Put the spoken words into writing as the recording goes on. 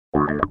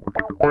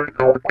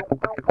Hello,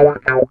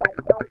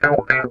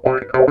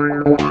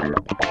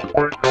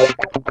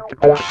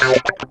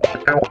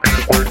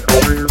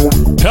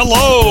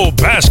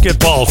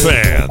 basketball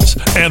fans,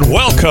 and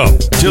welcome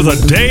to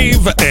the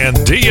Dave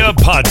and Dia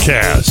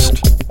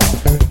podcast.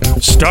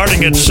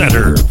 Starting at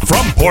center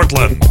from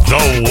Portland,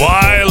 the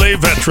wily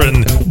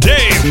veteran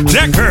Dave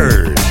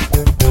Deckard.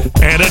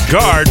 And at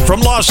guard from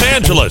Los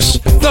Angeles,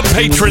 the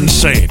patron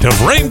saint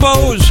of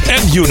rainbows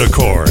and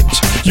unicorns,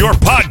 your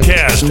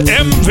podcast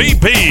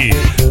MVP,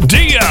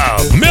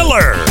 Dia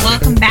Miller.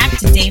 Welcome back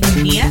to Dave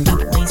and Dia,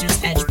 a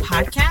Blazers Edge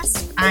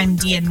podcast. I'm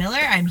Dia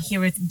Miller. I'm here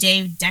with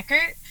Dave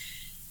Deckard.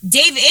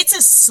 Dave, it's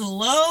a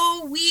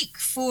slow week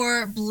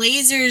for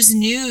Blazers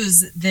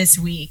news this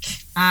week.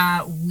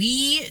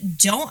 We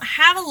don't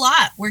have a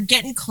lot. We're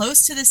getting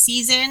close to the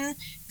season.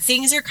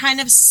 Things are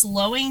kind of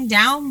slowing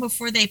down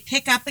before they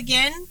pick up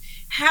again.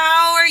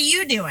 How are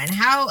you doing?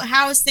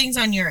 How is things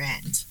on your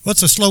end? Well,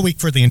 it's a slow week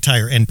for the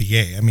entire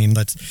NBA. I mean,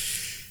 let's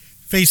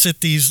face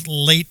it, these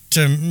late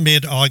to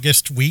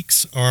mid-August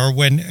weeks are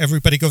when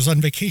everybody goes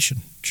on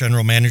vacation.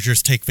 General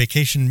managers take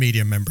vacation,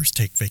 media members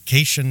take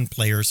vacation,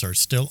 players are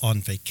still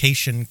on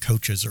vacation,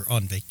 coaches are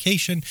on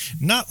vacation.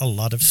 Not a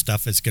lot of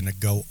stuff is going to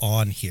go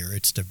on here.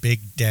 It's the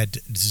big dead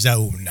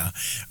zone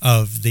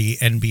of the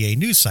NBA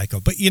news cycle.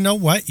 But you know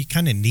what? You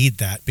kind of need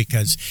that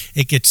because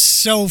it gets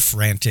so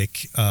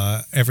frantic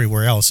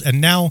everywhere else.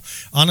 And now,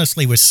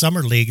 honestly, with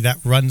Summer League, that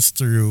runs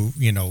through,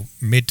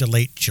 mid to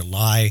late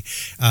July.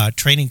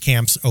 Training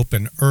camps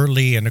open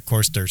early, and of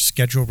course, there's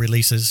schedule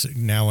releases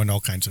now and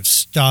all kinds of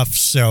stuff.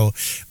 So,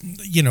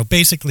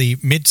 basically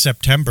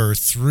mid-September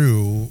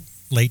through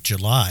late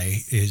July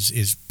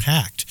is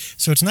packed.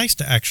 So it's nice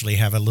to actually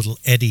have a little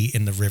eddy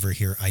in the river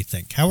here, I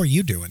think. How are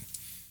you doing?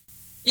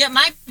 Yeah,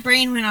 my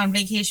brain went on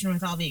vacation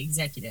with all the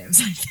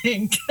executives, I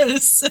think,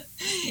 because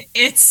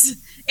it's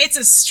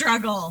a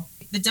struggle.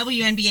 The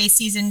WNBA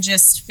season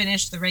just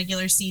finished, the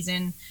regular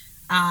season.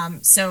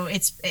 So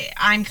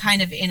I'm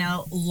kind of in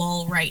a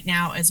lull right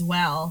now as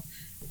well.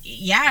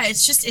 Yeah,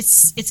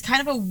 it's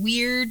kind of a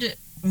weird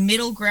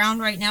middle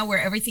ground right now where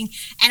everything,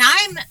 and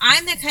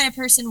I'm the kind of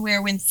person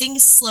where when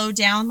things slow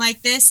down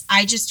like this,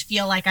 I just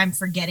feel like I'm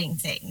forgetting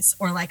things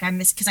or like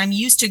because I'm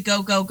used to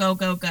go.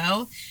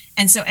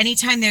 And so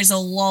anytime there's a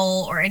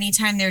lull or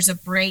anytime there's a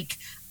break,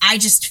 I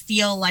just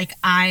feel like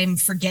I'm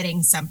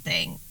forgetting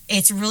something.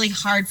 It's really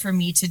hard for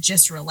me to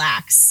just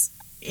relax.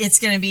 It's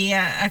going to be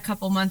a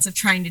couple months of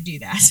trying to do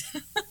that.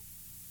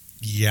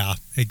 Yeah,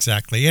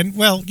 exactly. And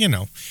well,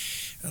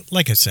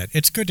 like I said,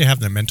 it's good to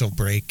have the mental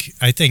break.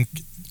 I think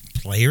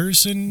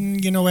players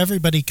and,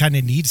 everybody kind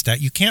of needs that.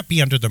 You can't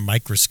be under the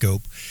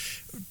microscope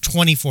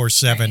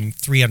 24/7, right.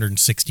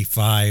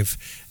 365.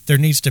 There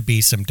needs to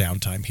be some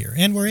downtime here,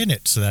 and we're in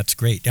it, so that's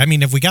great. I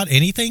mean, have we got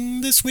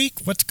anything this week?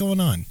 What's going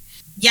on?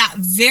 Yeah,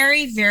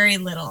 very, very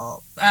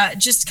little.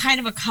 Just kind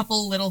of a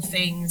couple little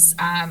things.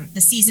 The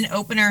season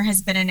opener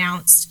has been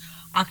announced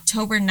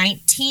October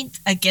 19th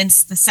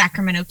against the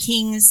Sacramento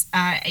Kings.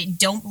 I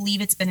don't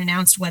believe it's been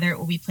announced whether it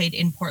will be played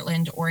in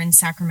Portland or in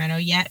Sacramento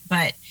yet,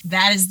 but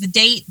that is the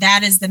date.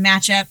 That is the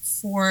matchup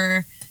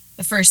for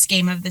the first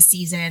game of the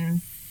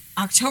season.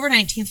 October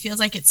 19th feels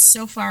like it's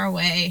so far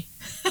away.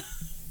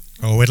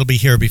 Oh, it'll be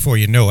here before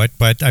you know it,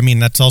 but I mean,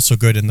 that's also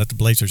good in that the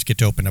Blazers get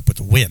to open up with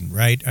a win,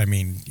 right? I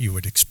mean, you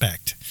would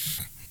expect.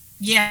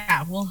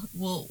 Yeah, we'll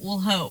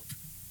hope.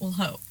 We'll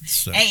hope.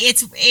 So.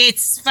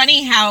 It's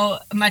funny how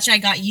much I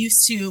got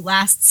used to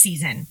last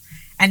season,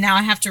 and now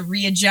I have to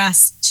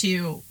readjust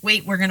to,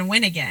 wait, we're going to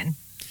win again.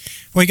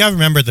 Well, you got to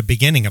remember the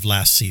beginning of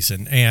last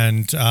season,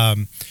 and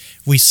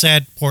we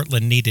said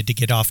Portland needed to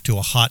get off to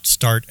a hot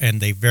start, and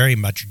they very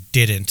much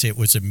didn't. It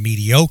was a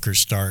mediocre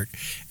start,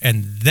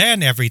 and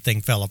then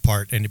everything fell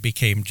apart, and it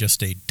became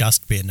just a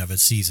dustbin of a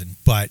season.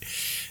 But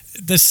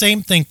the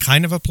same thing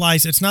kind of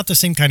applies. It's not the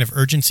same kind of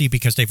urgency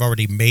because they've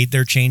already made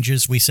their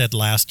changes. We said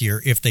last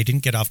year if they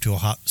didn't get off to a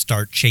hot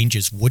start,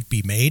 changes would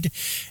be made,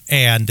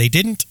 and they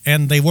didn't,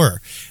 and they were.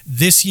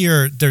 This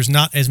year, there's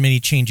not as many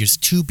changes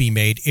to be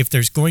made. If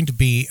there's going to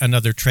be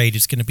another trade,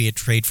 it's going to be a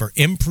trade for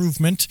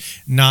improvement,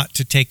 not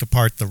to take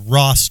apart the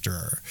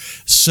roster.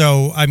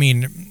 So, I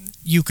mean,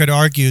 you could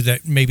argue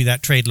that maybe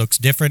that trade looks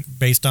different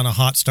based on a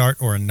hot start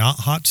or a not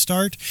hot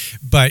start,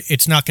 but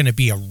it's not going to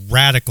be a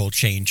radical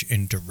change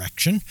in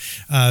direction.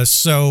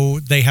 So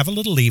they have a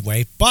little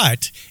leeway.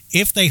 But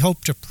if they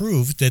hope to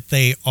prove that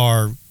they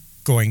are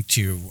going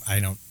to,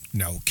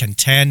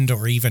 contend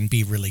or even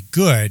be really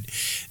good,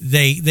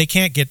 they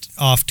can't get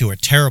off to a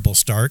terrible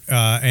start,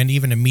 and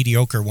even a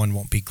mediocre one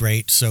won't be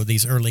great. So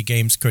these early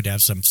games could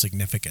have some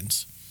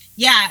significance.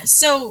 Yeah,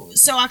 so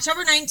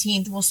October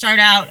 19th, we'll start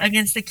out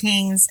against the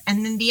Kings.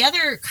 And then the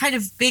other kind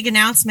of big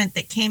announcement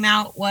that came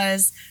out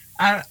was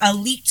a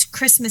leaked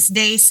Christmas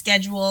Day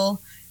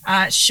schedule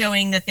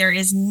showing that there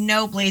is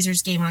no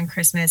Blazers game on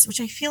Christmas,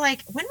 which I feel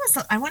like,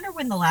 I wonder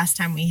when the last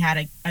time we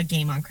had a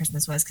game on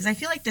Christmas was, because I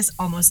feel like this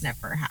almost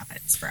never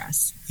happens for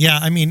us. Yeah,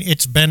 I mean,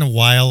 it's been a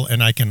while,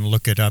 and I can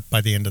look it up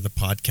by the end of the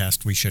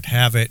podcast. We should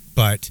have it.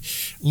 But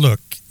look,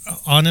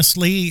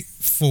 honestly,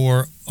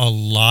 for a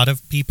lot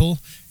of people,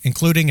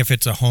 including if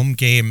it's a home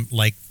game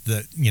like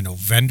the,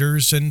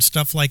 vendors and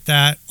stuff like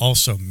that,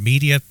 also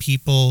media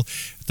people,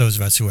 those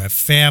of us who have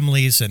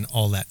families and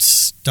all that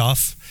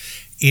stuff,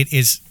 it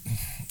is,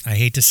 I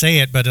hate to say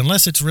it, but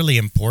unless it's really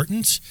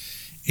important,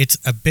 it's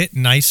a bit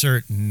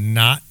nicer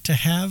not to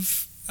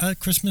have a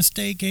Christmas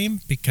Day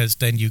game, because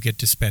then you get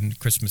to spend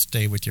Christmas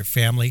Day with your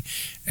family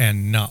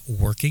and not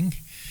working.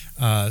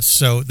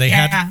 So they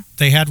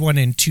had one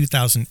in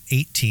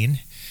 2018.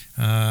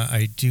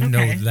 I do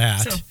know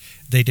that. So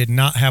they did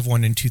not have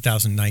one in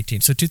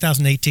 2019. So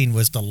 2018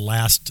 was the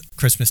last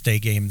Christmas Day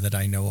game that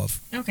I know of.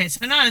 Okay,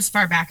 so not as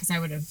far back as I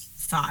would have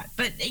thought.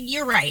 But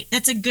you're right.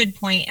 That's a good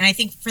point. And I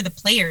think for the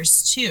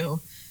players too,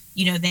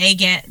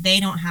 they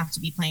don't have to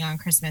be playing on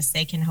Christmas.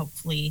 They can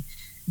hopefully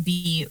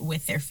be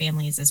with their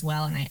families as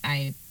well. And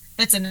I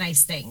that's a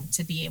nice thing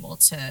to be able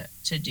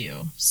to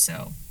do.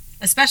 So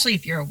especially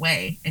if you're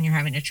away and you're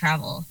having to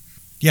travel.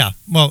 Yeah,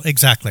 well,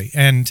 exactly.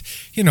 And,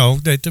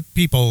 the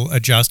people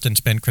adjust and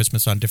spend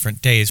Christmas on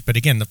different days. But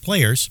again, the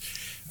players,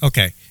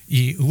 okay,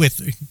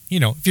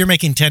 if you're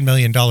making $10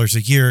 million a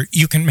year,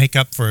 you can make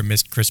up for a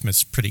missed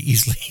Christmas pretty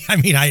easily. I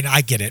mean, I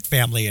get it.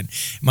 Family and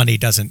money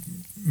doesn't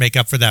make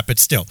up for that, but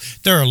still,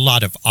 there are a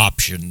lot of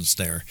options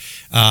there.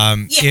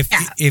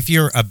 If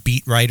you're a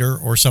beat writer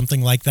or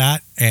something like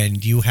that,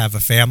 and you have a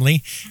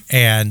family,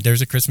 and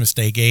there's a Christmas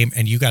Day game,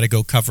 and you got to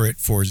go cover it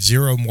for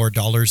 $0 more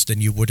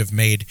than you would have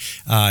made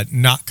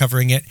not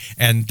covering it,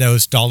 and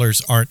those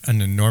dollars aren't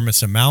an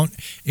enormous amount,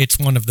 it's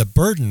one of the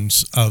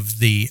burdens of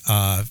the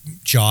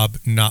job,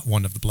 not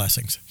one of the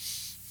blessings.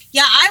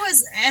 Yeah,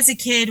 as a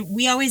kid,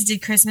 we always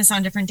did Christmas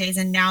on different days.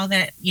 And now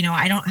that,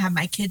 I don't have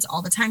my kids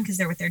all the time because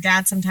they're with their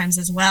dad sometimes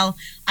as well,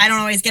 I don't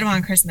always get them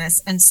on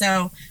Christmas. And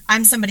so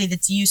I'm somebody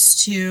that's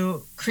used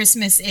to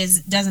Christmas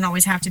doesn't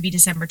always have to be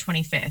December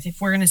 25th. If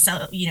we're going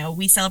to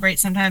we celebrate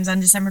sometimes on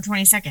December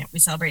 22nd. We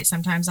celebrate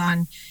sometimes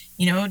on,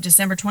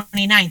 December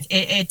 29th.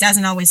 It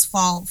doesn't always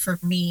fall for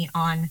me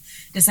on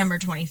December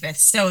 25th.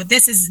 So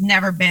this has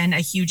never been a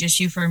huge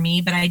issue for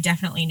me, but I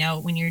definitely know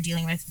when you're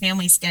dealing with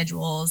family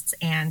schedules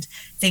and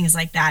things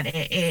like that,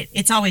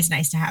 it's always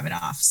nice to have it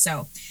off.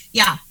 So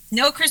yeah,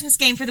 no Christmas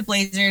game for the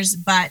Blazers,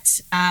 but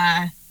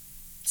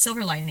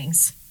silver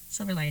linings.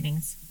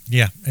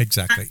 Yeah,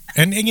 exactly.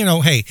 And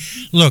hey,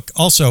 look,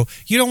 also,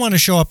 you don't want to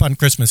show up on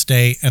Christmas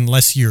Day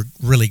unless you're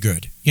really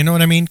good. You know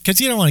what I mean?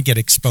 Because you don't want to get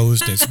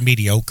exposed as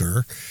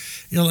mediocre.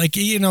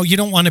 You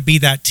don't want to be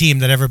that team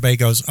that everybody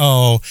goes,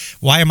 oh,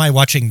 why am I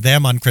watching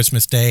them on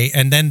Christmas Day?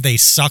 And then they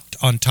sucked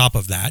on top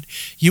of that.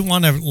 You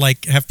want to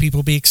have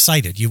people be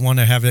excited. You want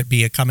to have it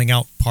be a coming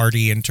out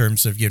party in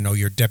terms of,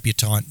 your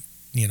debutante,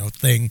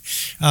 thing.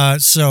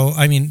 So,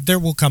 I mean, there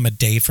will come a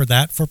day for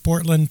that for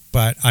Portland,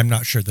 but I'm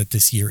not sure that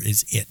this year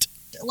is it.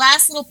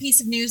 Last little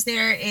piece of news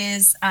there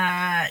is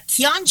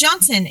Keon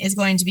Johnson is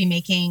going to be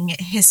making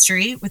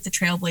history with the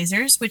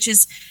Trailblazers, which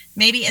is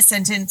maybe a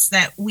sentence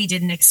that we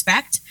didn't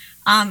expect.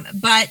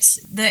 But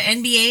the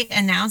NBA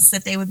announced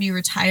that they would be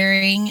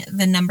retiring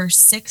the number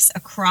 6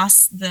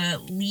 across the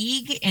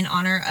league in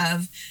honor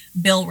of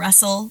Bill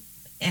Russell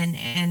and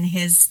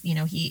his,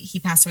 he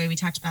passed away. We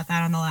talked about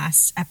that on the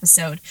last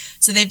episode.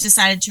 So they've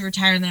decided to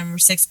retire the number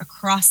 6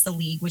 across the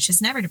league, which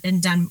has never been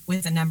done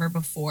with a number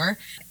before.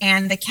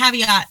 And the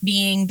caveat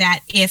being that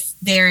if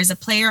there is a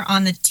player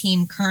on the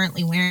team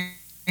currently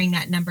wearing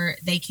that number,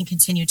 they can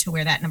continue to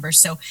wear that number.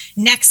 So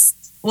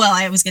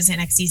I was going to say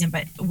next season,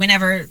 but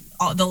whenever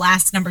the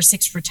last number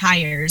 6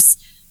 retires,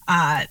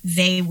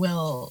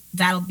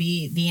 that'll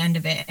be the end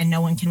of it, and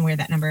no one can wear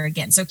that number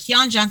again. So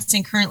Keon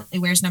Johnson currently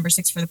wears number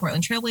 6 for the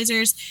Portland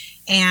Trailblazers,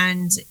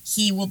 and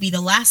he will be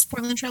the last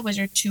Portland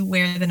Trailblazer to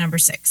wear the number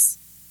 6.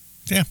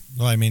 Yeah,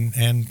 well, I mean,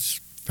 and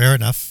fair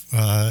enough.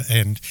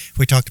 And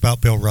we talked about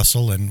Bill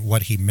Russell and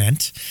what he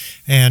meant,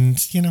 and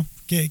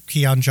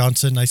Keon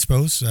Johnson, I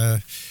suppose,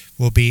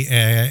 will be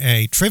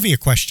a trivia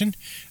question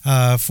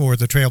for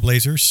the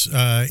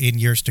Trailblazers in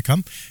years to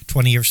come.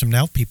 20 years from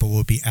now, people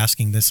will be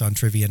asking this on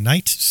Trivia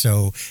Night.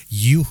 So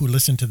you who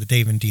listen to the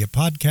Dave and Dia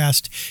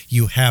podcast,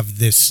 you have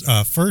this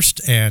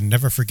first, and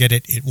never forget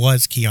it. It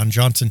was Keon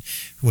Johnson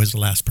who was the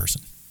last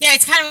person. Yeah,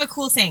 it's kind of a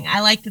cool thing. I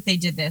like that they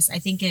did this. I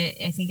think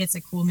it's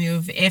a cool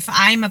move. If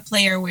I'm a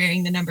player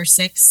wearing the number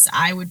 6,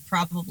 I would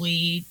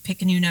probably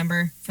pick a new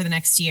number for the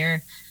next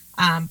year.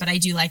 But I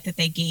do like that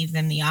they gave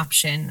them the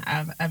option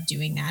of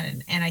doing that.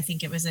 And I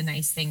think it was a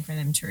nice thing for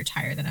them to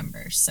retire the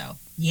number. So,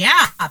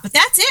 yeah, but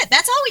that's it.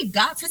 That's all we've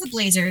got for the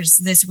Blazers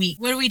this week.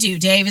 What do we do,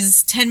 Dave? Is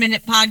this a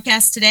 10-minute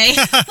podcast today?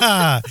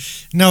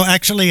 No,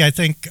 actually, I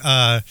think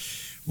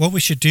what we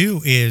should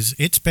do is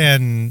this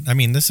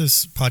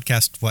is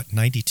podcast,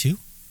 92?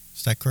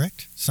 Is that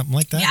correct? Something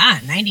like that?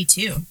 Yeah,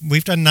 92.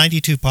 We've done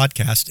 92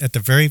 podcasts. At the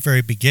very,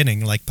 very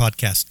beginning, like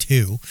podcast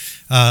 2,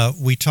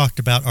 we talked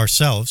about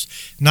ourselves.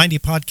 90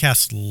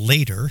 podcasts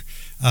later,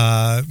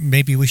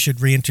 maybe we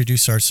should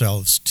reintroduce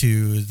ourselves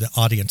to the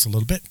audience a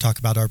little bit, talk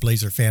about our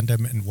Blazer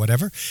fandom and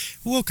whatever.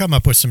 We'll come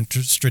up with some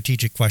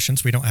strategic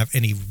questions. We don't have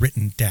any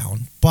written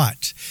down,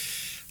 but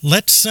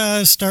let's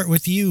start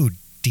with you,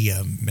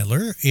 Dia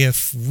Miller.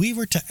 If we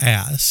were to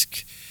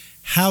ask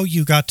how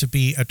you got to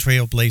be a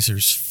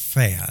Trailblazers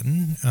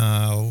fan,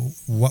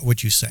 what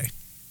would you say?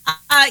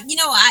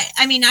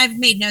 I mean, I've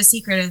made no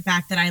secret of the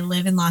fact that I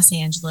live in Los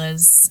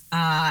Angeles,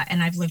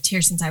 and I've lived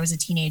here since I was a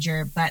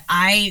teenager, but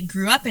I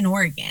grew up in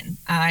Oregon.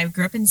 I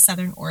grew up in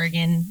Southern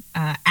Oregon,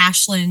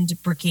 Ashland,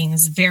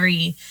 Brookings,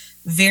 very,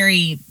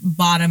 very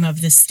bottom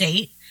of the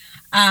state.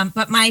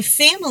 But my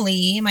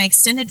family, my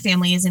extended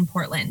family is in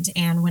Portland.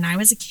 And when I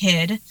was a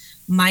kid,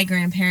 my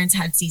grandparents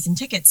had season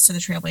tickets to the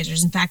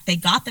Trailblazers. In fact, they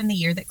got them the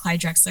year that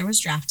Clyde Drexler was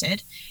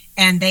drafted,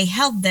 and they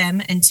held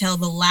them until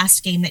the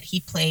last game that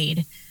he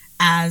played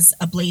as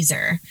a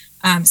Blazer.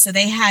 So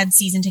they had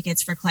season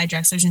tickets for Clyde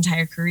Drexler's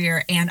entire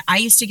career. And I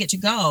used to get to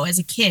go as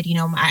a kid. You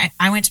know,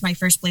 I went to my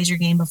first Blazer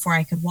game before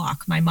I could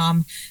walk. My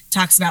mom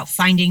talks about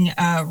finding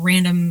a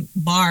random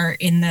bar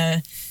in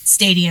the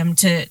stadium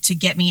to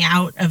get me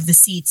out of the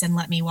seats and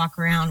let me walk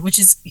around, which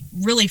is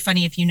really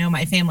funny if you know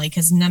my family,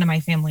 because none of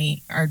my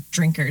family are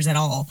drinkers at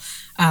all.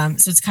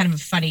 So it's kind of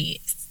a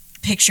funny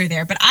picture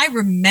there. But I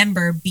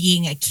remember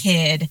being a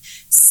kid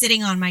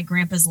sitting on my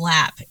grandpa's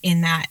lap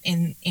in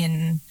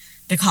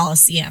the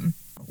Coliseum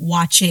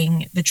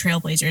watching the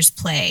Trailblazers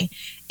play.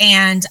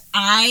 And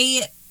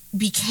I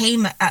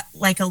became a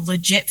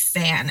legit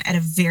fan at a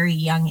very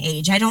young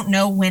age. I don't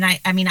know when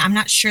I mean, I'm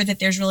not sure that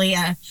there's really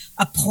a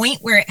point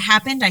where it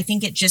happened. I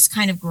think it just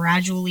kind of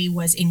gradually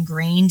was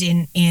ingrained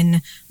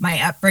in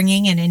my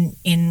upbringing and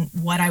in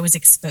what I was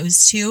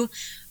exposed to.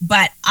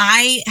 But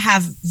I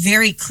have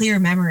very clear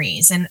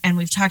memories, and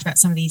we've talked about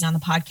some of these on the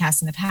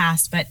podcast in the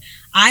past, but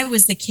I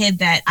was the kid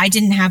that I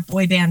didn't have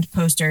boy band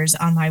posters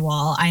on my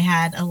wall. I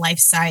had a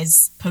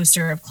life-size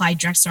poster of Clyde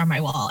Drexler on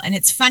my wall. And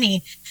it's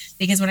funny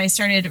because when I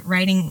started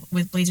writing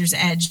with Blazers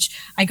Edge,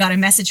 I got a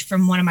message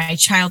from one of my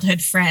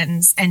childhood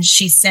friends, and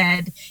she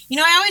said, you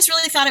know, I always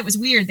really thought it was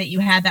weird that you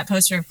had that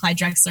poster of Clyde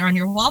Drexler on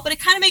your wall, but it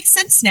kind of makes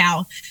sense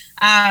now.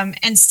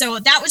 And so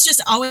that was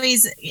just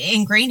always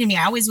ingrained in me.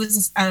 I always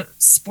was a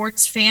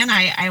sports fan.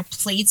 I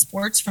played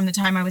sports from the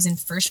time I was in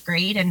first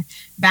grade, and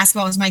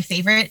basketball was my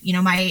favorite. You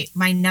know,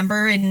 my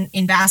number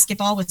in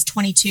basketball was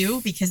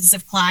 22 because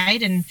of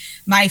Clyde, and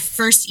my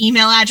first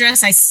email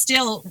address, I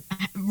still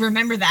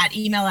remember that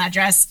email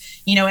address,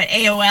 you know, at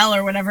AOL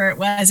or whatever it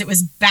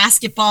was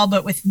basketball,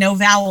 but with no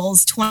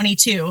vowels,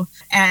 22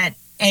 at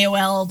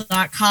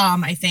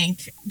AOL.com, I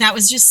think. That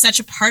was just such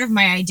a part of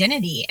my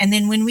identity. And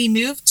then when we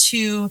moved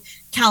to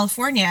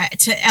California,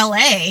 to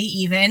LA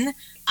even,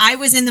 I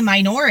was in the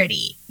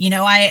minority. You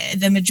know,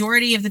 the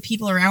majority of the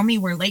people around me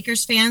were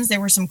Lakers fans. There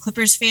were some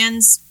Clippers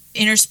fans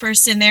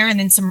interspersed in there, and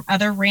then some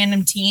other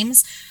random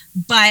teams.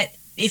 But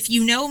if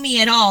you know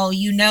me at all,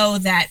 you know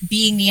that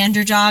being the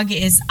underdog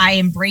is, I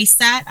embrace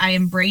that. I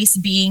embrace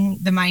being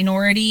the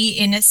minority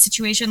in a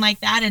situation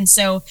like that. And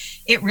so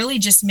it really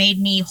just made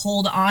me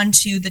hold on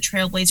to the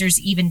Trailblazers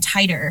even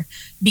tighter,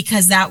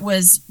 because that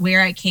was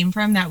where I came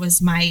from. That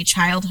was my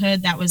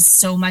childhood. That was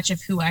so much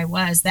of who I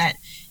was that,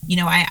 you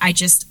know,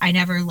 I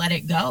never let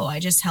it go. I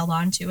just held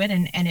on to it,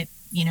 and it,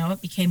 you know,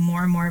 it became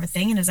more and more of a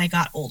thing. And as I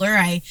got older,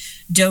 I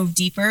dove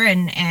deeper,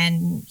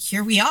 and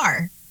here we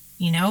are,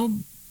 you know,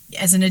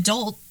 as an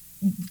adult,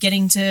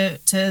 getting to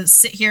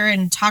sit here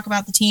and talk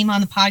about the team on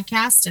the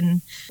podcast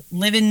and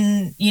live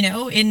in, you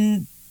know,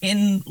 in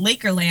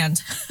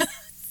Lakerland.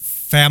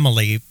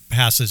 Family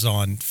passes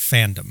on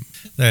fandom.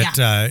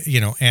 That,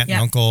 you know, aunt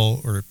and uncle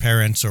or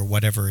parents or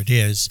whatever it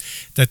is,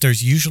 that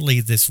there's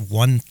usually this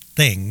one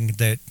thing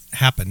that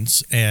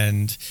happens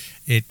and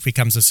it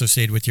becomes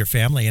associated with your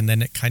family, and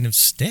then it kind of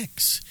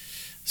sticks.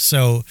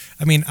 So,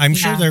 I mean, I'm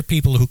sure there are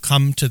people who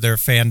come to their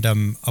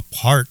fandom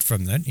apart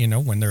from that, you know,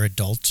 when they're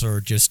adults or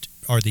just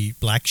are the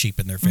black sheep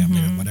in their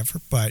family or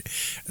whatever. But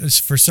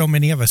for so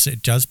many of us,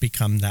 it does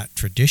become that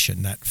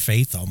tradition, that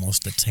faith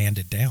almost that's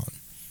handed down.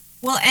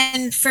 Well,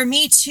 and for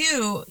me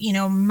too, you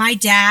know, my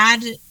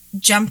dad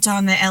jumped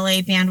on the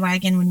LA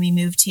bandwagon when we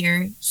moved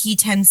here. He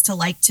tends to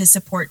like to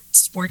support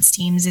sports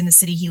teams in the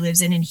city he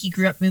lives in, and he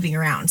grew up moving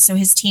around. So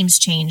his teams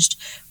changed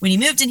when he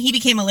moved, and he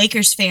became a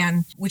Lakers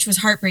fan, which was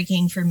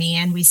heartbreaking for me.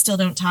 And we still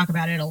don't talk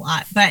about it a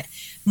lot. But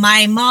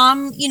my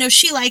mom, you know,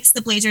 she likes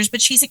the Blazers,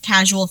 but she's a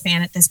casual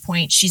fan at this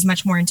point. She's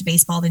much more into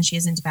baseball than she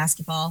is into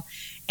basketball.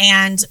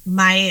 And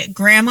my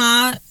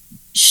grandma,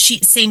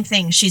 same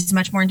thing. She's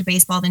much more into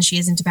baseball than she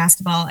is into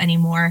basketball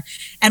anymore.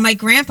 And my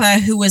grandpa,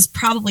 who was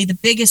probably the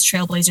biggest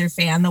Trailblazer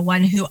fan, the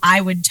one who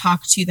I would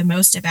talk to the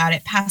most about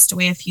it, passed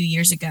away a few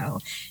years ago.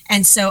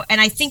 And so,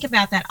 and I think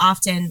about that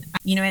often,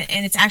 you know,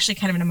 and it's actually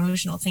kind of an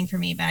emotional thing for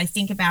me, but I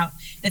think about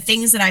the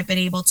things that I've been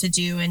able to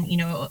do. And, you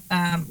know,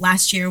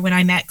 last year when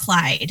I met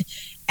Clyde,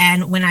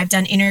 And when I've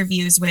done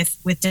interviews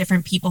with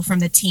different people from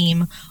the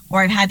team,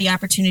 or I've had the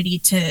opportunity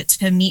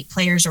to meet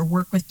players or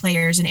work with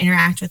players and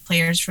interact with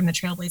players from the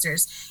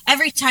Trailblazers,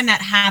 every time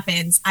that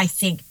happens, I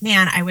think,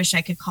 man, I wish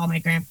I could call my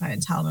grandpa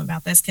and tell him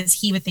about this, because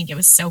he would think it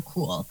was so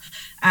cool.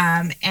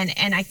 And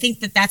I think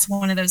that's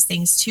one of those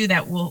things too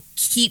that will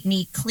keep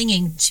me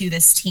clinging to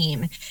this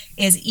team,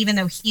 is even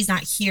though he's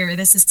not here,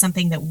 this is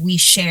something that we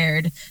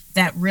shared,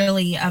 that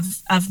really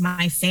of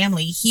my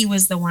family, he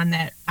was the one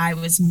that I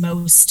was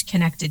most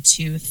connected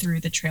to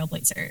through the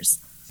Trailblazers.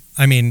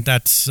 I mean,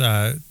 that's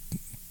I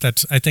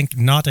think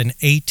not an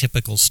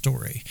atypical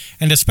story,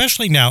 and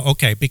especially now,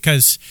 okay,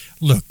 because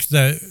look,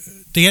 the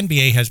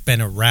NBA has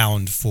been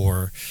around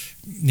for,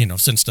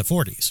 since the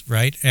 40s,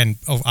 right? And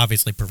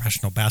obviously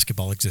professional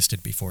basketball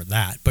existed before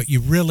that. But you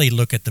really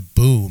look at the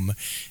boom,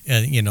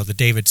 the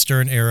David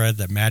Stern era,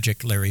 the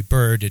Magic, Larry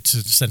Bird, it's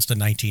since the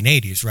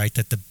 1980s, right,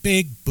 that the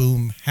big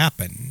boom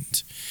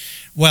happened.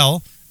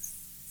 Well,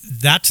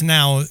 that's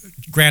now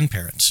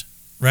grandparents,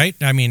 right?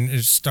 I mean,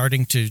 it's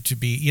starting to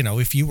be,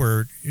 if you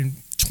were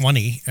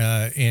 20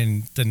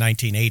 in the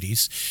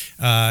 1980s,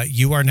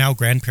 you are now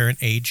grandparent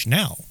age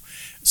now.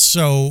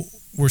 So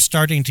we're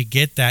starting to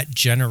get that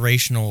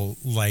generational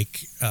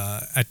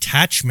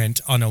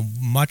attachment on a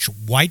much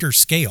wider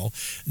scale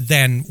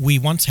than we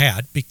once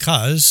had,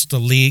 because the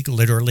league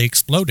literally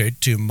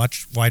exploded to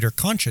much wider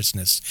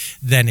consciousness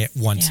than it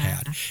once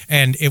had.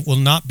 And it will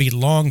not be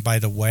long, by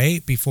the way,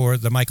 before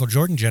the Michael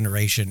Jordan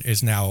generation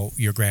is now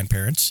your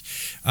grandparents.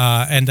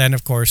 And then,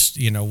 of course,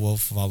 we'll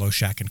follow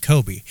Shaq and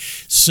Kobe.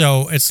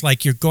 So it's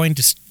like you're going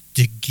to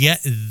get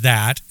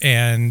that,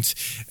 and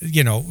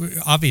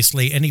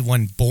obviously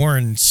anyone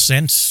born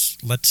since,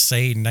 let's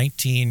say,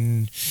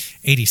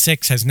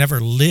 1986 has never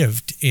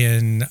lived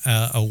in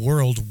a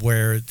world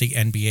where the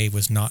NBA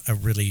was not a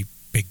really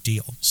big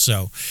deal.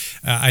 So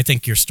I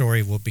think your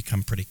story will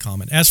become pretty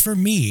common. As for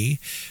me,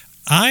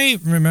 I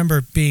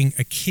remember being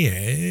a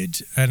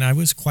kid, and I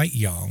was quite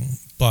young,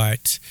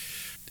 but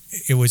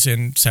it was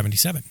in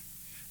 77.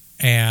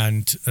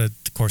 And,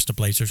 of course, the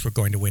Blazers were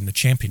going to win the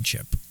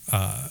championship.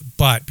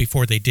 But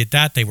before they did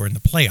that, they were in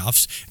the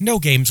playoffs. No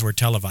games were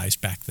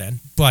televised back then,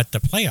 but the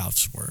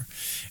playoffs were.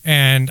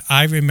 And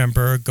I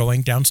remember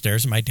going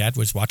downstairs, and my dad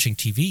was watching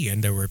TV,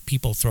 and there were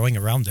people throwing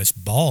around this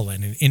ball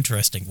in an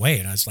interesting way.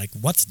 And I was like,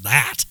 what's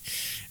that?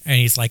 And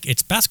he's like,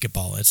 it's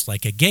basketball. It's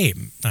like a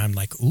game. And I'm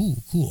like,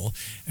 ooh, cool.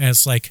 And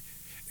it's like,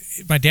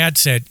 my dad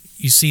said,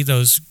 you see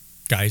those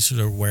guys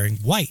who are wearing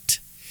white?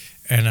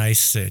 And I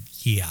said,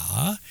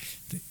 yeah.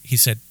 He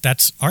said,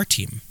 that's our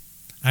team.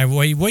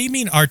 What do you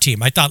mean our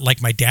team? I thought like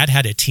my dad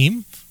had a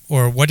team,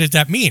 or what did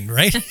that mean,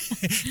 right?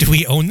 Do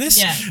we own this?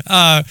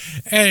 Yeah.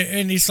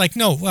 And he's like,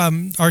 no,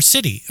 our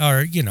city,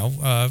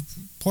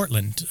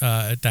 Portland,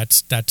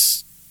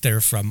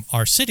 they're from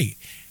our city.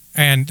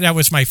 And that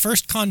was my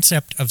first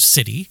concept of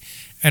city,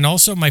 and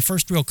also my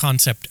first real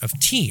concept of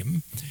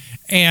team.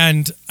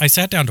 And I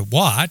sat down to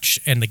watch,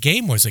 and the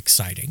game was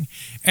exciting.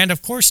 And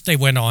of course, they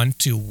went on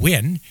to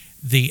win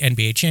the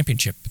NBA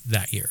championship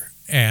that year.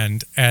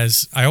 And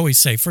as I always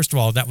say, first of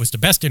all, that was the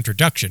best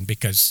introduction,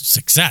 because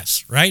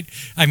success, right?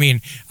 I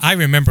mean, I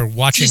remember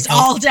watching... Just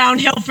all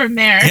downhill from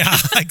there. Yeah,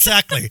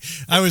 exactly.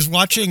 I was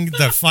watching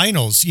the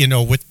finals,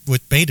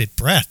 with bated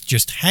breath,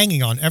 just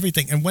hanging on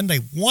everything. And when they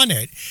won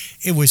it,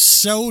 it was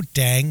so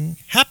dang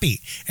happy.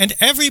 And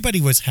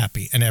everybody was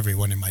happy. And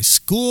everyone in my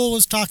school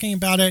was talking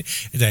about it.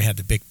 They had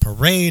the big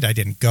parade. I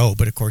didn't go,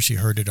 but of course you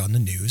heard it on the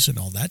news and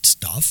all that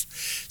stuff.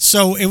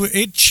 So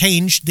it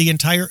changed the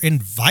entire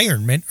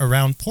environment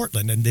around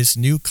Portland. And this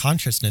new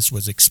consciousness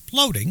was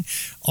exploding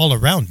all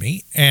around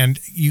me, and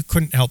you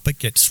couldn't help but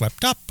get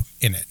swept up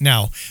in it.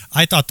 Now,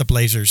 I thought the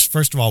Blazers,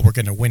 first of all, were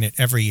going to win it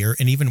every year,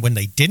 and even when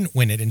they didn't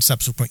win it in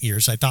subsequent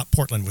years, I thought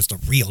Portland was the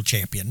real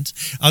champions.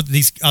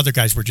 These other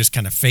guys were just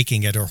kind of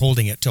faking it or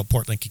holding it till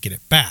Portland could get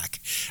it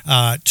back.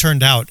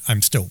 Turned out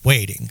I'm still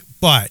waiting,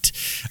 but...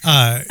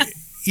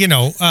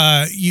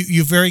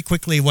 you very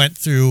quickly went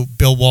through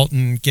Bill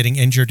Walton getting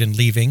injured and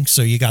leaving,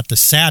 so you got the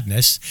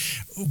sadness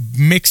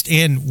mixed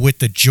in with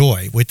the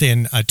joy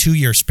within a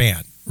 2-year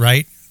span,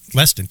 right?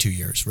 Less than 2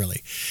 years,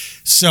 really.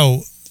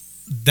 So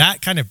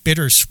that kind of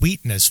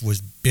bittersweetness was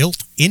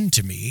built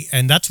into me,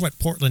 and that's what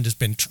Portland has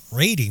been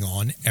trading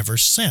on ever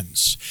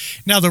since.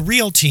 Now, the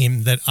real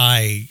team that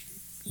I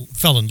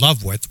fell in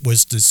love with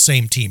was the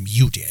same team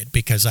you did,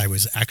 because I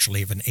was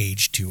actually of an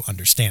age to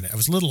understand it. I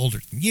was a little older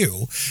than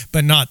you,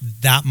 but not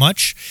that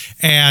much.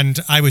 And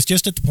I was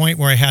just at the point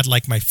where I had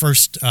like my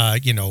first,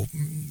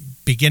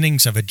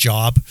 beginnings of a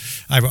job.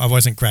 I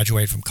wasn't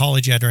graduated from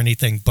college yet or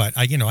anything, but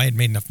I had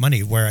made enough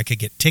money where I could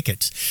get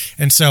tickets.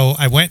 And so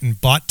I went and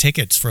bought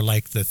tickets for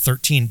like the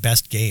 13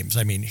 best games.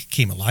 I mean,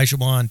 Hakeem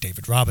Olajuwon,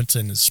 David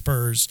Robinson, the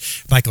Spurs,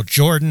 Michael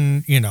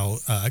Jordan,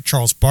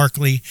 Charles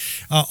Barkley,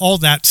 all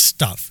that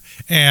stuff.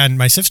 And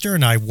my sister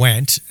and I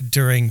went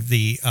during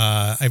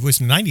it was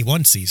the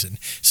 91 season.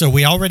 So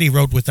we already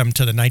rode with them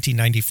to the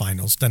 1990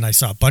 finals. Then I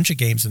saw a bunch of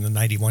games in the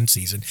 91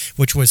 season,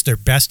 which was their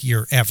best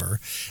year ever.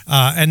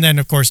 And then,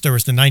 of course, there there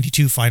was the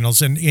 92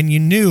 finals, and you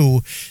knew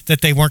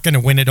that they weren't going to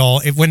win it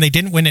all. When they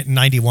didn't win it in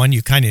 91,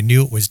 you kind of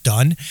knew it was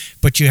done,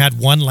 but you had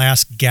one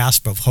last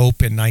gasp of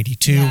hope in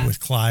 92 with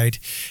Clyde,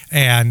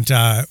 and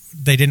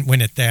they didn't win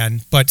it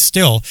then. But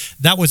still,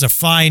 that was a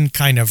fine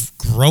kind of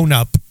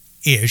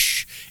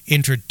grown-up-ish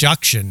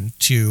introduction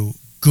to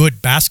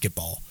good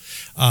basketball.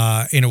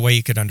 In a way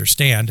you could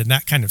understand, and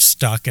that kind of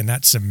stuck, and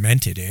that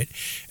cemented it.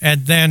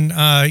 And then,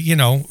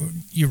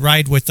 you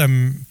ride with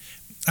them.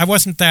 I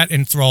wasn't that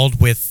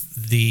enthralled with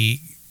the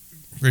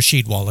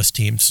Rasheed Wallace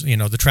teams,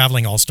 the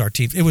traveling all-star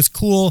teams. It was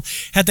cool.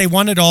 Had they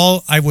won it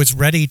all, I was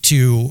ready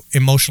to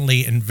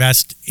emotionally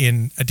invest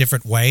in a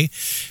different way.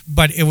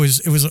 But it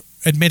was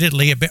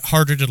admittedly a bit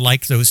harder to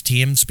like those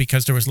teams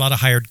because there was a lot of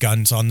hired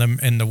guns on them,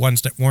 and the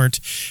ones that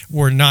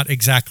were not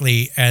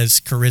exactly as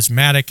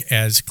charismatic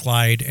as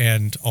Clyde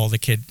and all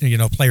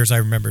the players I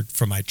remembered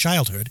from my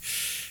childhood.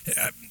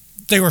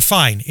 They were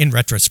fine in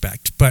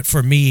retrospect, but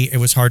for me, it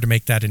was hard to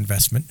make that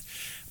investment.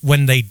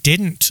 When they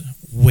didn't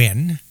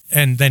win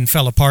and then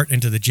fell apart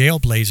into the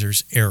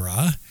Jailblazers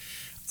era,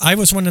 I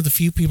was one of the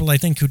few people, I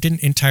think, who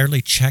didn't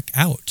entirely check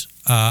out.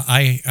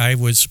 I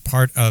was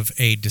part of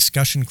a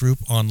discussion group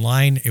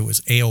online. It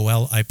was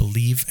AOL, I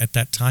believe, at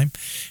that time.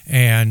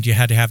 And you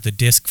had to have the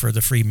disc for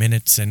the free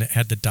minutes, and it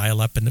had the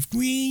dial-up and the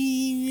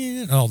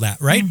green, all that,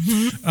 right?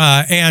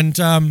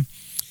 Mm-hmm.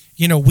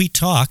 We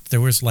talked. There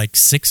was like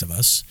 6 of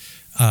us.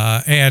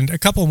 And a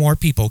couple more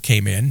people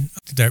came in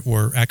that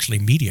were actually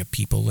media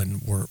people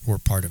and were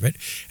part of it.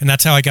 And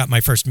that's how I got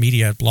my first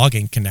media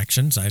blogging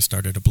connections. I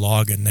started a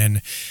blog, and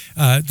then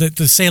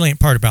the salient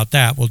part about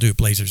that, we'll do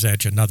Blazers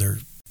Edge another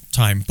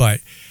time.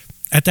 But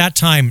at that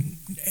time,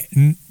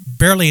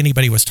 barely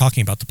anybody was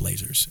talking about the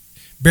Blazers.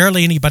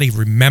 Barely anybody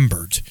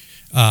remembered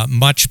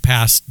much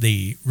past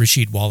the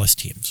Rasheed Wallace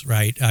teams,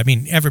 right? I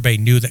mean, everybody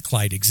knew that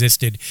Clyde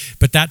existed,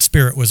 but that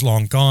spirit was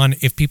long gone.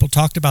 If people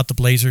talked about the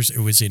Blazers, it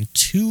was in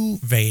 2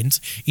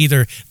 veins.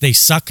 Either they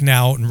suck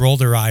now and roll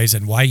their eyes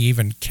and why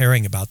even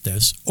caring about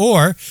this,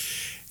 or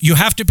you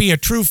have to be a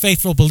true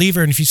faithful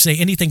believer, and if you say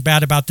anything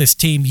bad about this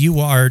team, you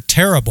are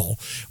terrible,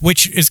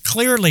 which is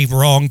clearly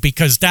wrong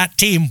because that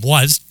team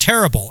was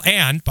terrible.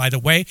 And, by the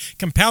way,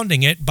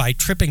 compounding it by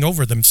tripping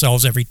over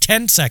themselves every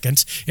 10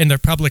 seconds in their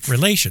public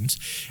relations.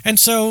 And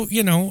so,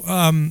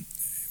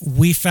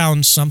 we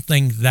found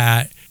something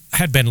that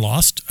had been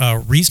lost,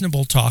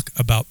 reasonable talk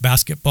about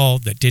basketball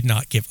that did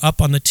not give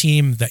up on the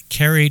team, that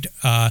carried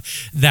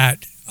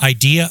that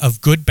idea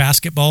of good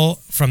basketball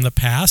from the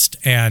past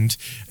and,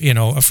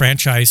 a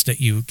franchise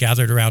that you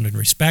gathered around and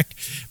respect,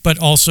 but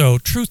also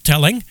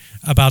truth-telling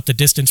about the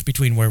distance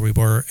between where we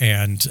were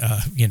and,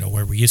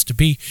 where we used to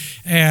be.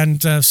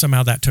 And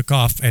somehow that took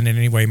off. And in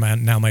any way,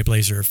 now my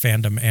Blazer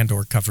fandom and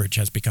or coverage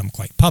has become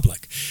quite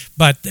public.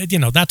 But,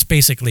 that's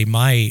basically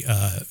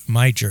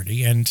my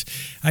journey. And,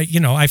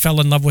 I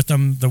fell in love with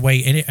them the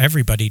way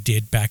everybody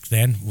did back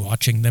then,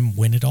 watching them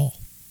win it all.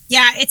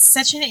 Yeah, it's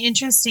such an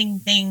interesting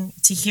thing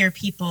to hear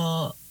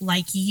people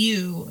like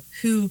you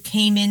who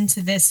came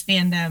into this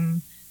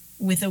fandom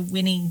with a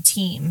winning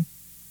team,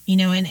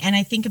 and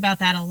I think about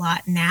that a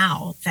lot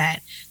now, that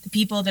the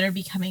people that are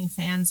becoming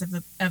fans of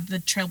the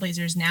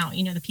Trailblazers now,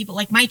 the people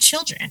like my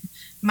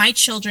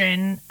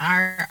children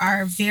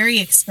are very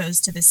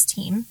exposed to this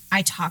team.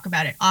 I talk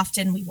about it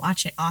often. We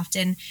watch it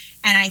often.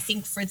 And I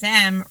think for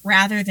them,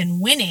 rather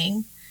than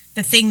winning,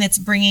 the thing that's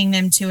bringing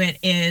them to it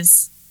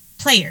is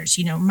players.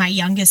 My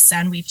youngest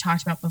son, we've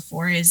talked about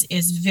before,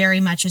 is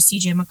very much a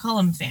CJ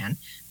McCollum fan,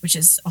 which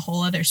is a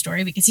whole other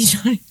story because he's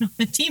not even on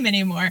the team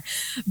anymore.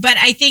 But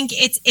I think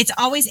it's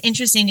always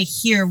interesting to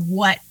hear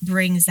what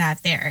brings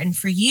that there. And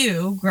for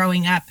you,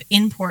 growing up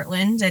in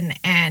Portland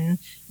and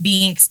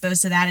being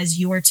exposed to that as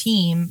your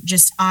team,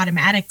 just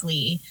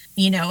automatically,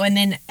 and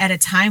then at a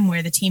time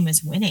where the team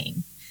is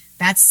winning,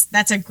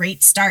 that's a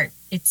great start.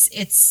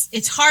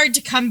 It's hard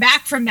to come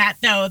back from that,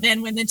 though,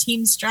 then when the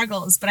team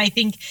struggles. But I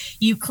think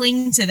you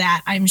cling to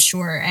that, I'm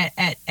sure,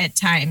 at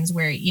times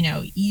where,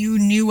 you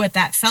knew what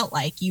that felt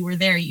like. You were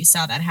there. You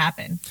saw that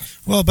happen.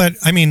 Well, but,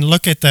 I mean,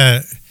 look at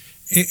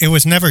it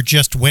was never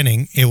just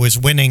winning. It was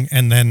winning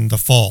and then the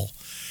fall.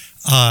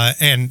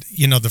 And,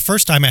 the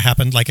first time it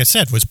happened, like I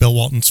said, was Bill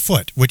Walton's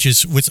foot, which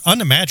was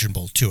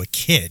unimaginable to a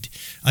kid.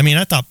 I mean,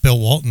 I thought Bill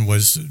Walton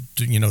was,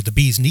 the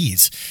bee's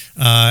knees.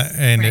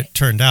 And Right. It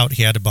turned out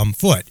he had a bum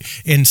foot.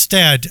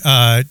 Instead,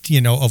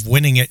 of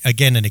winning it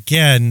again and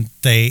again,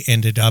 they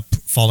ended up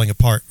falling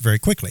apart very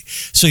quickly.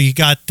 So you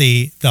got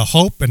the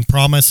hope and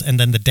promise and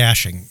then the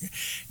dashing.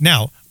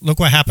 Now, look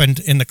what happened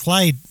in the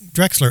Clyde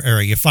Drexler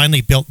era. You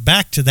finally built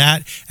back to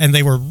that, and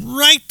they were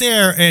right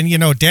there. And,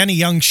 Danny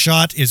Young's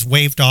shot is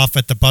waved off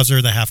at the buzzer,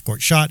 the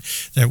half-court shot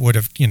that would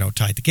have,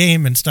 tied the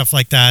game and stuff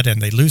like that,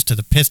 and they lose to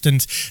the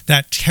Pistons.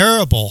 That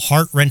terrible,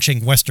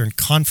 heart-wrenching Western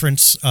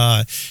Conference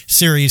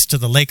series to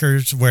the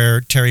Lakers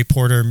where Terry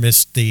Porter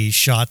missed the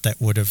shot that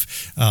would have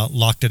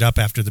locked it up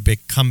after the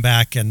big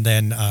comeback, and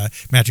then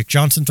Magic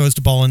Johnson throws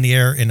the ball in the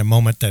air in a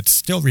moment that's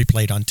still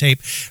replayed on tape.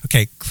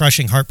 Okay,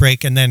 crushing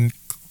heartbreak, and then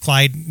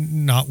Clyde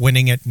not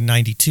winning it in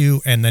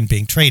 92 and then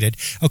being traded.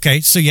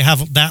 Okay, so you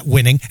have that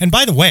winning. And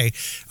by the way,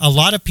 a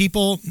lot of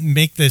people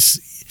make this,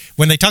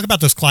 when they talk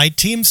about those Clyde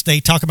teams, they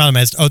talk about them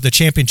as, the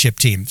championship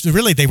team. So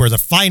really, they were the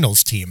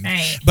finals team.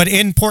 Right. But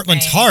in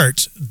Portland's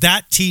heart,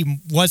 that team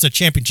was a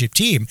championship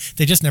team.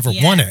 They just never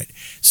won it.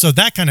 So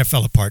that kind of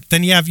fell apart.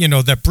 Then you have,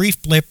 the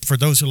brief blip for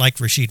those who like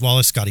Rasheed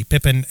Wallace, Scottie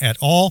Pippen et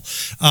al.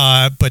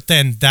 But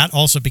then that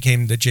also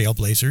became the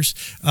Jailblazers.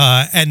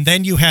 And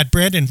then you had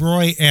Brandon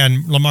Roy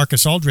and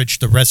LaMarcus Aldridge,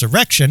 the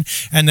resurrection.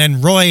 And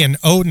then Roy and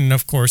Oden,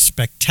 of course,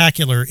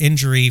 spectacular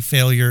injury,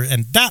 failure,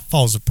 and that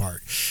falls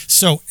apart.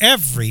 So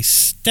every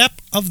step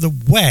of the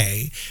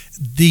way,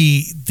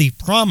 the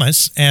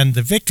promise and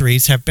the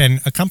victories have been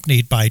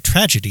accompanied by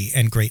tragedy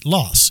and great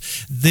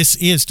loss. This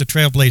is the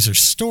Trailblazers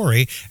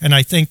story, and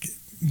I think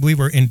we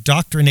were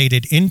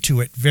indoctrinated into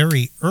it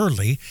very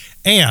early,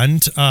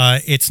 and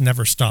it's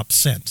never stopped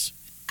since.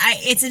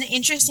 It's an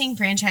interesting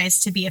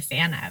franchise to be a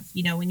fan of.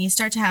 When you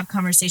start to have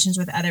conversations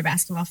with other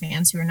basketball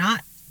fans who are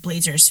not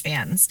Blazers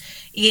fans,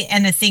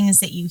 and the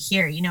things that you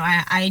hear,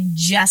 I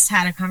just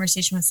had a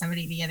conversation with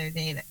somebody the other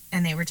day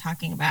and they were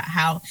talking about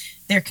how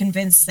they're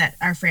convinced that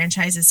our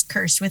franchise is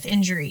cursed with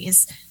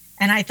injuries.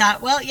 And I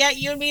thought, well, yeah,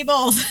 you and me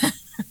both.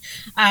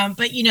 But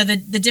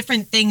the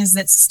different things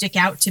that stick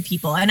out to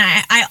people. And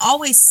I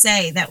always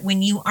say that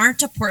when you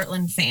aren't a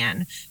Portland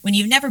fan, when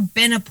you've never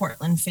been a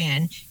Portland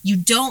fan, you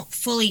don't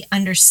fully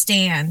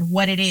understand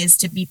what it is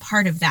to be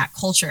part of that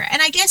culture.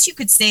 And I guess you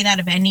could say that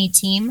of any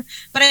team,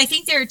 but I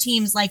think there are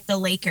teams like the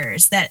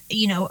Lakers that,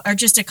 are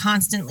just a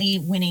constantly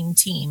winning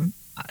team,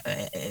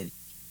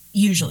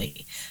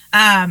 usually.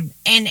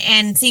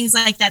 And things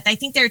like that. I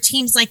think there are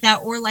teams like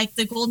that, or like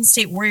the Golden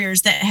State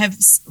Warriors that have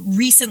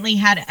recently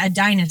had a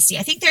dynasty.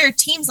 I think there are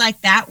teams like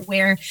that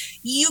where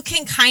you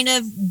can kind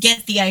of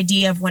get the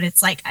idea of what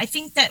it's like. I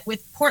think that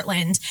with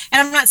Portland,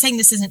 and I'm not saying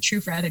this isn't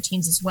true for other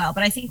teams as well,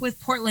 but I think with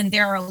Portland,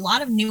 there are a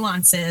lot of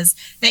nuances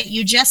that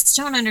you just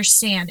don't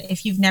understand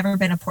if you've never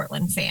been a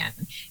Portland fan.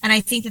 And I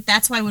think that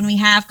that's why when we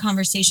have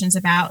conversations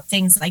about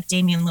things like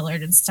Damian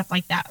Lillard and stuff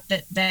like that,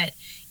 that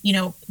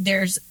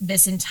there's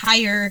this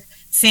entire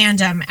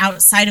fandom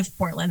outside of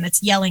Portland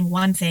that's yelling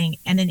one thing,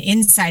 and then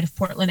inside of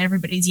Portland,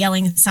 everybody's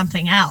yelling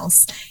something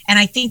else. And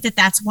I think that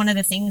that's one of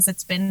the things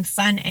that's been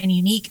fun and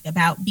unique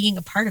about being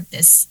a part of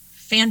this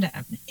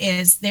fandom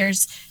is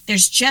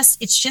it's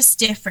just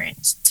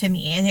different to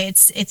me.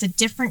 It's a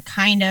different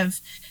kind of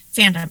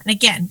fandom. And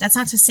again, that's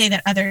not to say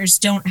that others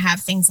don't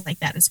have things like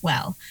that as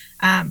well.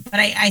 But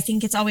I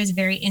think it's always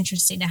very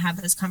interesting to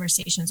have those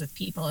conversations with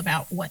people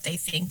about what they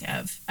think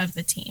of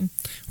the team.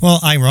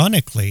 Well,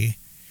 ironically,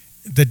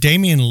 the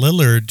Damian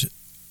Lillard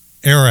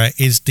era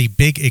is the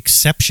big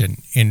exception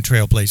in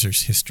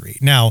Trailblazers history.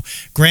 Now,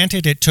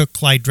 granted, it took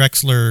Clyde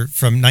Drexler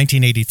from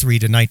 1983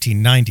 to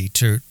 1990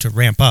 to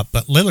ramp up,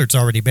 but Lillard's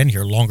already been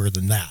here longer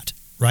than that,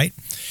 right?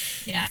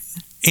 Yeah.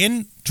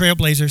 In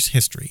Trailblazers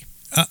history,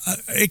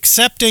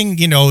 excepting,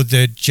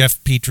 the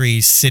Jeff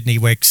Petrie, Sidney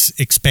Wicks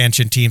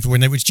expansion teams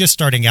when it was just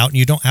starting out and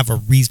you don't have a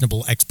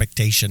reasonable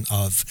expectation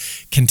of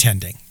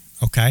contending,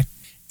 okay?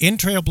 In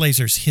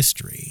Trailblazers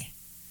history,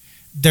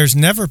 there's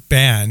never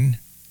been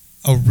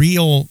a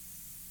real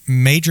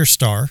major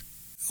star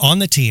on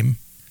the team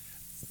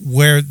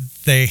where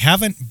they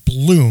haven't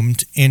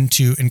bloomed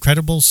into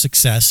incredible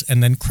success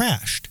and then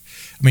crashed.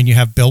 I mean, you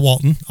have Bill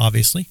Walton,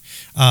 obviously.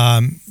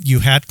 You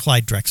had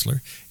Clyde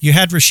Drexler. You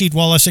had Rasheed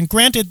Wallace. And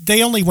granted,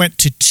 they only went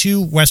to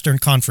 2 Western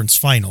Conference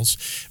finals,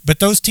 but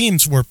those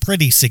teams were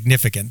pretty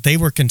significant. They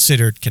were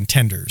considered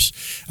contenders.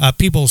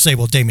 People say,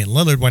 well, Damian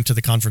Lillard went to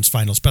the conference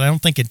finals, but I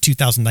don't think in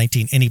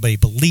 2019 anybody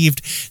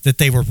believed that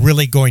they were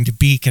really going to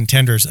be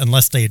contenders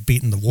unless they had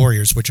beaten the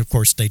Warriors, which, of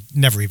course, they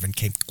never even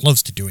came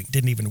close to doing,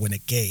 didn't even win a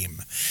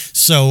game.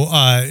 So,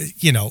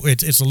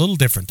 it's a little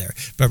different there.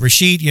 But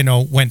Rasheed,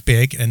 went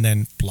big and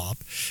then plop.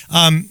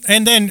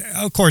 And then,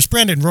 of course,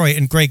 Brandon Roy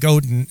and Greg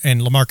Oden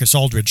and LaMarcus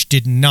Aldridge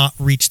did not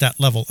reach that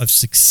level of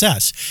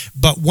success.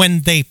 But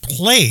when they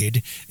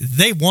played,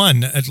 they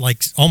won at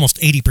like almost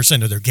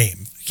 80% of their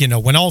game.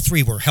 When all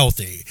 3 were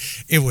healthy,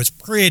 it was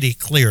pretty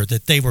clear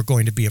that they were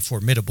going to be a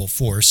formidable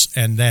force.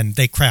 And then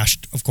they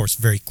crashed, of course,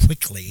 very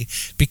quickly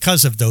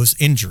because of those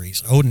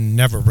injuries. Oden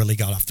never really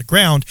got off the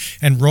ground,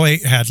 and Roy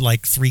had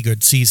like 3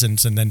 good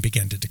seasons and then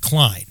began to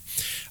decline.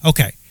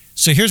 Okay,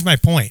 so here's my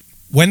point.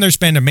 When there's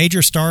been a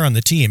major star on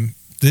the team,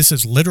 this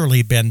has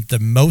literally been the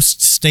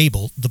most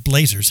stable the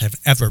Blazers have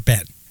ever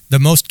been. The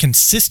most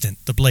consistent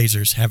the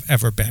Blazers have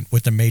ever been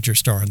with a major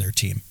star on their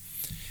team.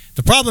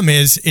 The problem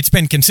is it's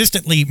been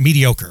consistently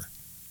mediocre.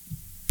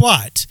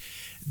 But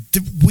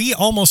we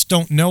almost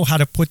don't know how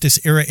to put this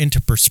era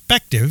into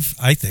perspective,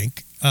 I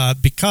think,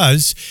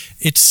 because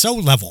it's so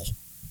level.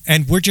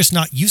 And we're just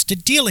not used to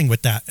dealing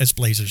with that as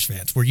Blazers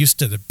fans. We're used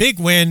to the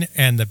big win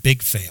and the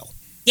big fail.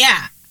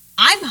 Yeah.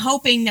 I'm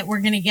hoping that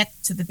we're going to get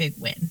to the big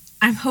win.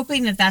 I'm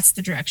hoping that that's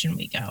the direction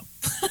we go.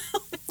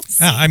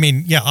 I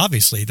mean, yeah,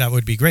 obviously that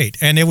would be great.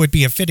 And it would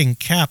be a fitting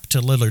cap to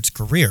Lillard's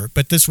career.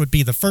 But this would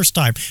be the first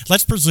time.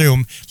 Let's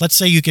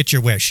say you get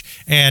your wish.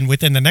 And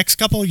within the next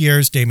couple of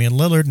years, Damian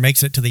Lillard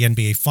makes it to the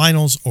NBA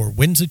Finals or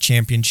wins a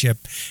championship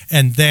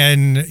and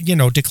then,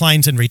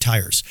 declines and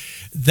retires.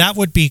 That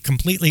would be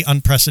completely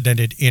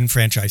unprecedented in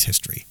franchise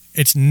history.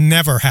 It's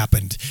never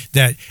happened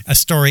that a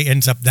story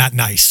ends up that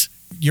nice.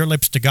 Your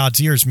lips to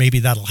God's ears, maybe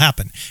that'll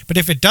happen. But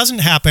if it doesn't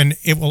happen,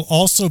 it will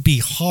also be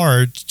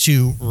hard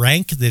to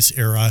rank this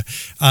era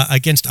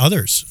against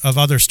others of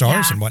other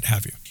stars and what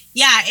have you.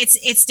 Yeah,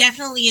 it's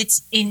definitely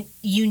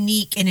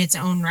unique in its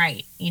own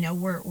right.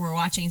 We're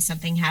watching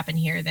something happen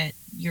here that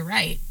you're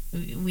right,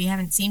 we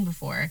haven't seen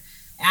before.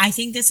 I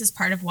think this is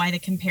part of why the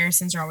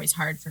comparisons are always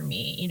hard for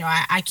me.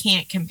 I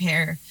can't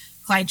compare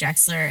Clyde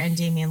Drexler and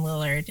Damian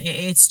Lillard.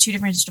 It's two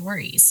different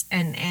stories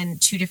and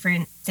two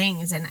different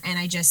things, and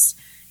I just.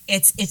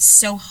 It's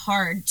so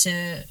hard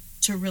to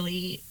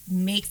really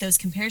make those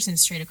comparisons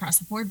straight across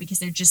the board because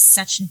they're just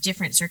such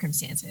different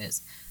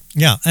circumstances.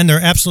 Yeah, and they're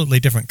absolutely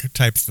different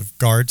types of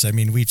guards. I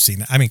mean, we've seen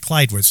that. I mean,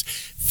 Clyde was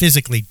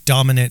physically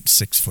dominant,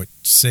 6'6",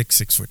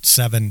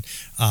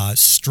 6'7",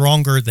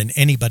 stronger than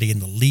anybody in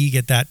the league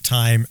at that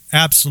time.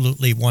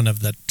 Absolutely one of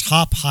the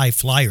top high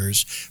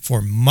flyers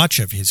for much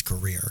of his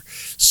career.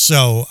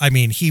 So, I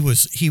mean, he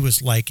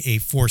was like a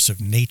force of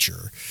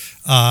nature.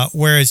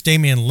 Whereas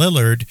Damian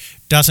Lillard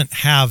doesn't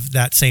have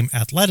that same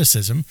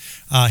athleticism.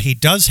 He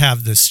does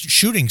have this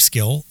shooting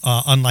skill,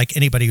 unlike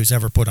anybody who's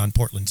ever put on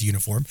Portland's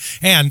uniform,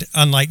 and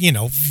unlike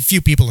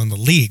few people in the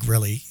league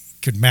really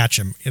could match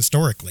him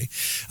historically.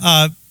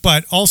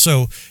 But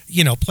also,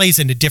 plays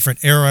in a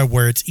different era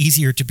where it's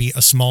easier to be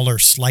a smaller,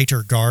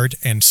 slighter guard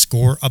and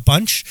score a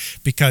bunch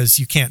because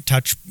you can't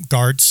touch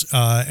guards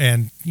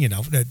and,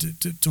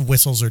 the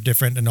whistles are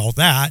different and all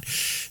that.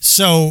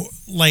 So,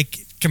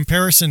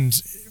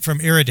 comparisons from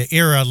era to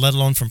era, let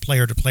alone from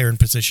player to player and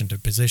position to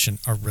position,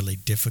 are really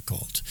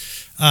difficult.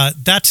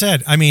 That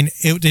said, I mean,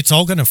 it's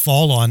all going to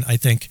fall on, I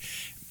think,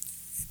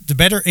 the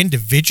better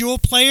individual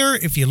player,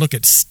 if you look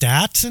at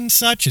stats and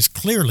such, is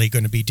clearly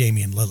going to be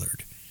Damian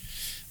Lillard.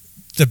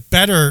 The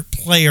better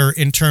player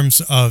in terms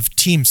of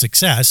team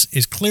success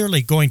is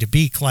clearly going to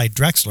be Clyde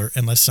Drexler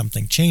unless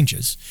something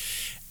changes.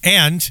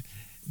 And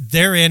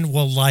therein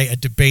will lie a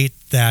debate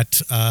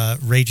that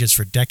rages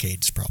for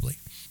decades, probably.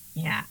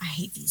 Yeah, I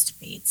hate these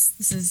debates.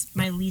 This is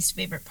my least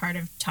favorite part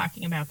of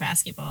talking about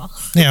basketball.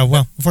 Yeah,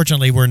 well,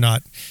 fortunately, we're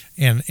not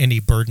in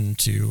any burden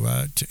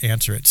to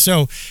answer it.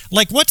 So,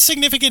 what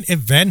significant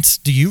events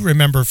do you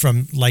remember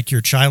from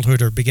your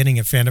childhood or beginning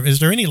of fandom? Is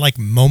there any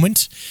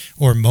moments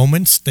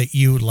that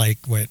you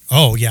went,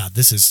 oh yeah,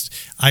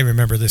 I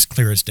remember this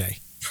clear as day?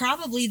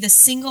 Probably the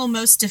single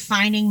most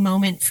defining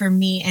moment for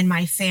me and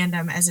my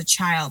fandom as a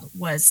child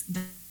was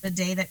the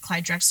day that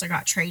Clyde Drexler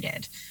got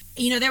traded.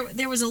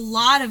 There was a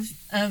lot of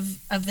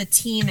the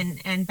team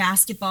and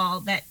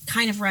basketball that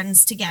kind of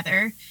runs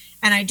together,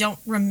 and I don't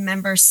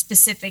remember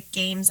specific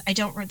games.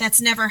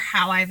 That's never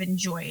how I've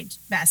enjoyed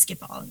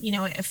basketball.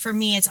 For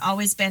me, it's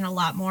always been a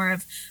lot more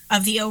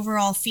of the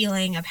overall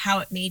feeling of how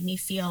it made me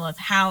feel, of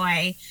how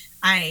I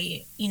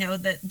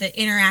the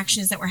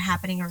interactions that were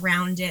happening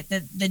around it,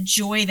 the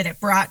joy that it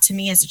brought to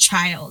me as a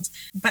child.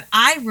 But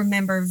I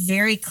remember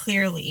very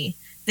clearly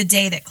the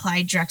day that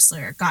Clyde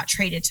Drexler got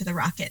traded to the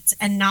Rockets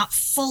and not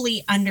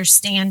fully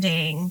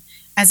understanding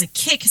as a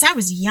kid, because I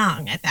was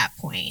young at that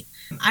point.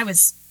 I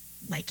was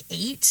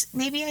 8,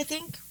 maybe, I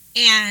think.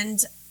 And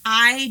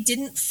I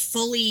didn't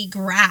fully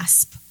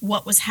grasp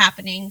what was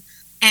happening.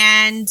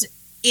 And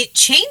it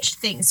changed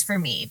things for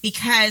me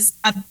because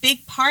a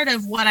big part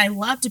of what I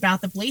loved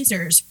about the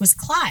Blazers was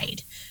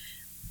Clyde.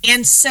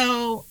 And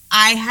so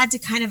I had to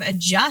kind of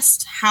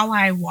adjust how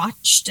I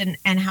watched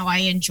and how I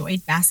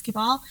enjoyed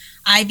basketball.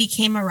 I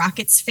became a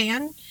Rockets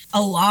fan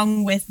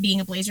along with being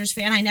a Blazers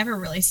fan. I never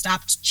really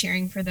stopped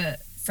cheering for the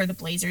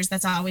Blazers.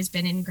 That's always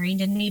been ingrained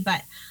in me,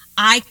 but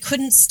I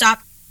couldn't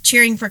stop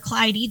cheering for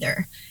Clyde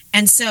either.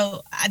 And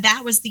so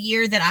that was the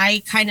year that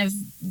I kind of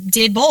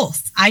did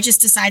both. I just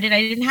decided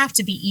I didn't have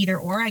to be either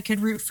or. I could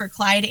root for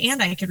Clyde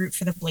and I could root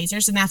for the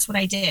Blazers, and that's what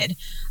I did.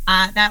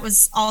 That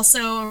was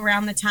also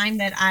around the time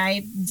that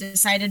I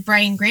decided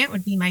Brian Grant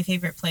would be my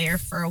favorite player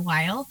for a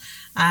while,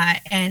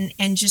 and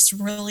just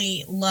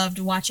really loved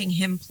watching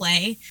him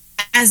play.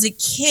 As a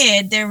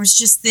kid, there was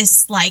just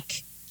this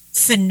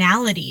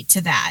finality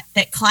to that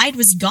Clyde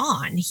was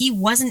gone. He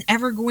wasn't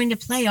ever going to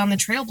play on the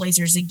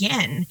Trailblazers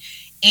again.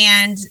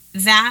 And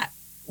that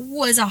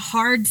was a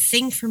hard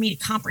thing for me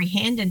to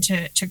comprehend and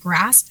to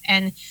grasp.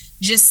 And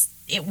just,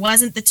 it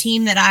wasn't the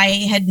team that I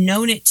had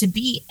known it to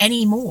be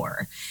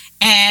anymore.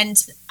 And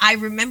I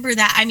remember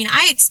that. I mean,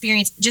 I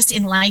experienced, just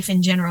in life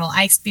in general,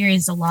 I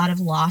experienced a lot of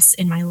loss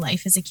in my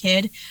life as a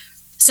kid.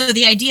 So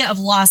the idea of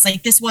loss,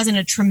 this wasn't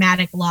a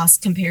traumatic loss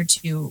compared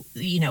to,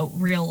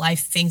 real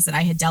life things that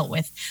I had dealt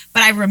with.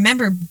 But I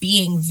remember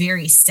being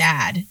very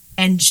sad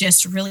and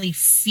just really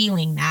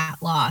feeling that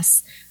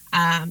loss.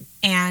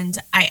 And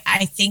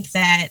I think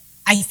that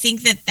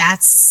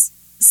that's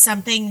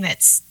something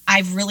that's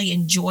I really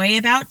enjoy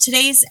about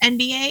today's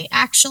NBA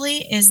actually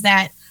is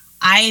that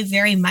I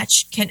very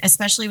much can,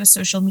 especially with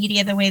social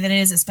media the way that it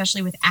is,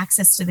 especially with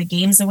access to the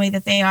games the way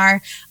that they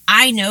are,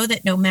 I know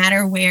that no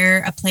matter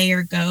where a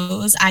player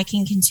goes, I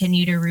can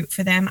continue to root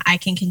for them. I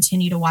can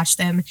continue to watch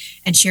them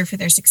and cheer for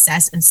their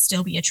success and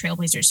still be a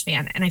Trailblazers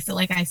fan. And I feel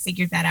like I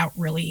figured that out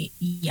really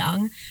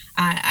young.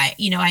 I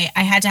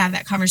had to have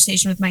that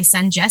conversation with my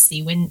son,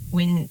 Jesse, when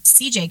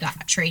CJ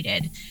got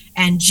traded,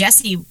 and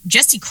Jesse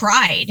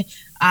cried.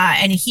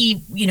 And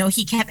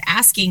he kept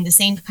asking the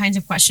same kinds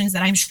of questions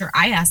that I'm sure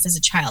I asked as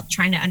a child,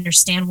 trying to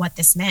understand what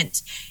this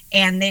meant.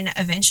 And then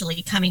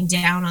eventually coming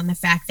down on the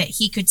fact that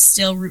he could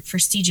still root for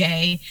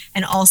CJ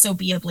and also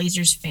be a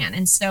Blazers fan.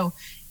 And so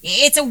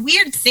it's a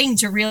weird thing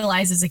to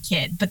realize as a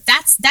kid, but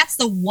that's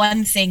the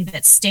one thing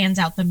that stands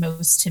out the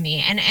most to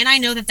me. And I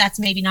know that that's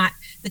maybe not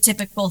the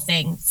typical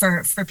thing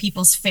for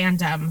people's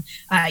fandom.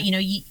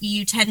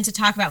 You tend to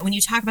talk about, when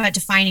you talk about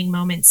defining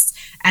moments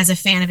as a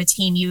fan of a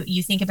team,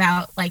 you think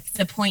about like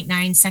the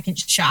 0.9 second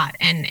shot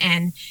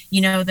and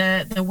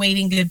the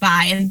waving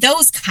goodbye and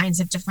those kinds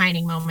of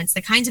defining moments,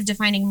 the kinds of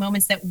defining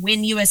moments that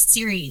win you a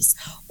series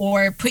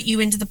or put you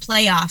into the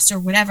playoffs or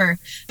whatever.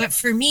 But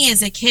for me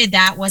as a kid,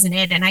 that wasn't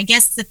it. And I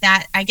guess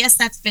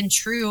that's been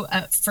true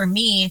for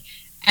me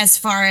as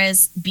far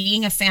as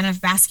being a fan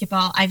of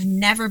basketball. I've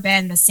never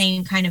been the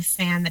same kind of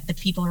fan that the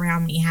people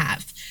around me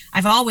have.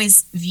 I've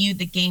always viewed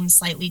the game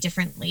slightly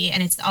differently,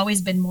 and it's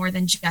always been more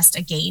than just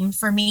a game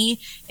for me.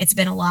 It's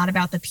been a lot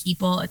about the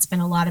people. It's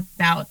been a lot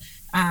about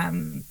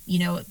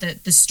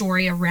the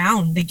story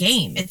around the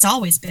game. It's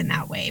always been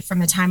that way from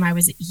the time I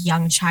was a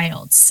young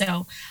child.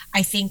 So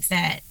I think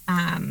that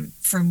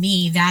for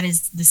me, that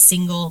is the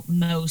single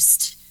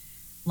most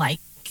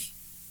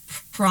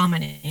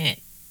prominent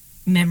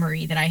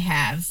memory that I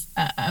have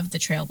of the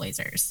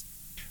Trailblazers.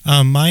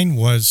 Mine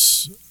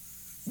was,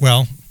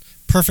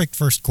 perfect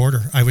first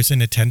quarter. I was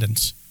in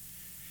attendance.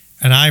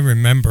 And I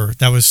remember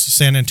that was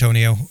San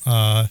Antonio.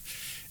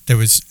 There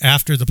was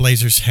after the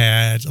Blazers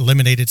had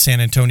eliminated San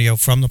Antonio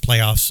from the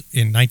playoffs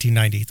in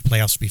 1990, the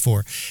playoffs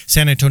before.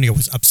 San Antonio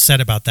was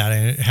upset about that,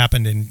 and it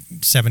happened in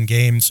 7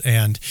 games,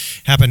 and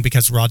happened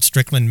because Rod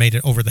Strickland made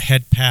an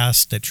over-the-head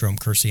pass that Jerome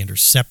Kersey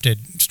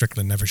intercepted.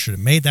 Strickland never should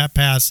have made that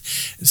pass.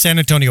 San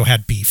Antonio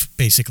had beef,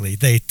 basically.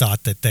 They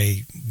thought that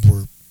they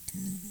were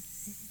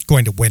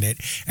going to win it,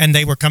 and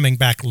they were coming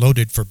back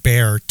loaded for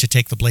bear to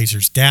take the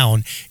Blazers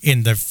down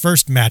in the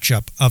first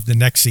matchup of the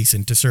next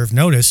season to serve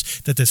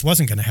notice that this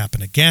wasn't going to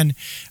happen again.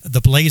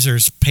 The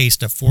Blazers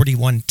paced a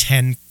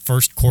 41-10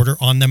 first quarter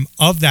on them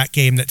of that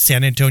game that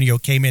San Antonio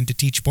came in to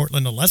teach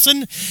Portland a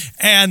lesson,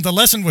 and the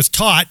lesson was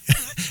taught,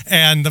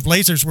 and the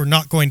Blazers were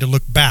not going to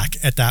look back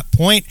at that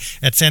point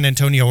at San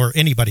Antonio or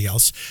anybody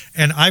else.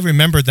 And I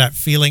remember that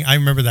feeling. I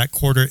remember that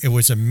quarter. It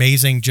was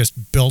amazing,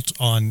 just built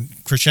on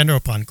crescendo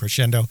upon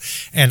crescendo,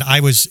 and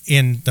I was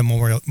in the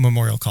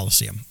Memorial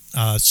Coliseum.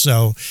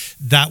 So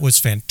that was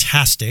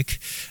fantastic.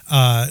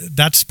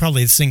 That's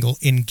probably a single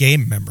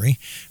in-game memory.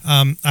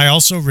 I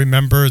also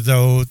remember,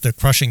 though, the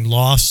crushing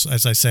loss,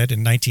 as I said,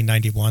 in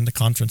 1991, the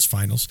conference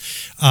finals.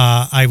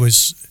 I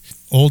was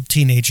old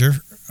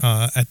teenager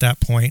at that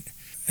point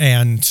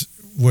and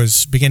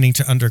was beginning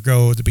to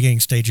undergo the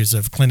beginning stages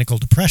of clinical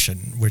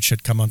depression, which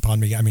had come upon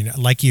me. I mean,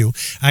 like you,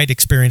 I had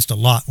experienced a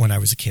lot when I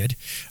was a kid,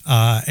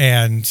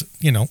 and,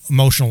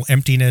 emotional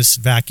emptiness,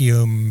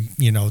 vacuum,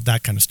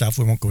 that kind of stuff.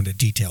 We won't go into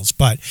details,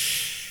 but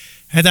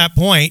at that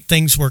point,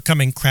 things were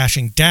coming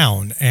crashing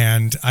down,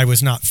 and I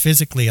was not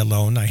physically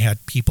alone. I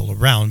had people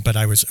around, but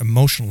I was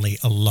emotionally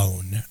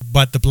alone.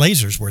 But the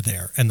Blazers were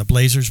there, and the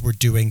Blazers were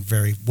doing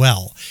very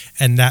well,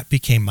 and that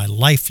became my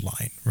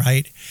lifeline,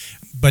 right?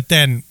 But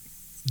then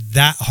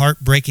that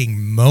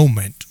heartbreaking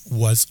moment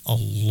was a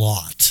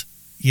lot.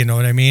 You know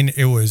what I mean?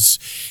 It was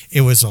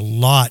a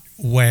lot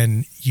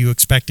when you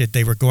expected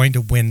they were going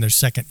to win their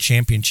second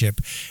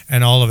championship,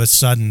 and all of a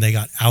sudden they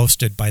got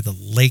ousted by the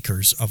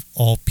Lakers of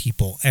all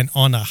people, and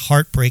on a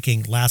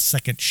heartbreaking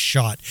last-second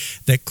shot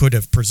that could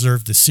have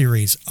preserved the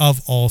series of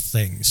all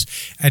things.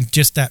 And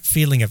just that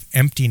feeling of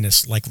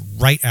emptiness, like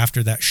right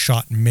after that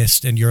shot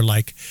missed, and you're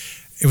like,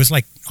 it was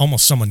like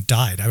almost someone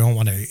died. I don't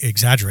want to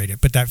exaggerate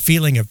it, but that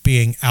feeling of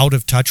being out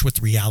of touch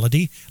with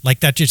reality, like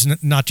that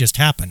just not just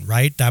happened,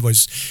 right?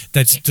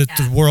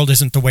 The world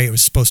isn't the way it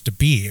was supposed to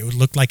be. It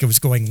looked like it was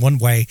going one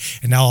way,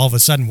 and now all of a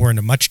sudden we're in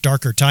a much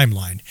darker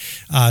timeline.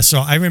 So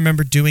I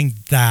remember doing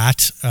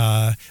that.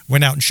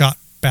 Went out and shot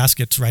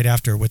baskets right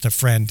after with a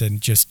friend,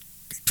 and just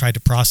tried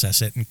to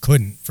process it and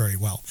couldn't very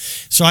well.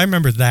 So I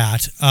remember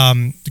that.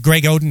 The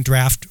Greg Oden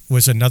draft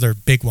was another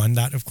big one.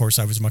 That, of course,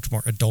 I was much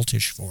more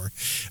adultish for.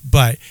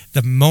 But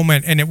the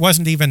moment, and it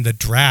wasn't even the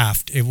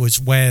draft, it was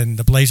when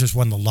the Blazers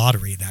won the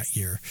lottery that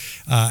year.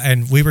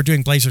 And we were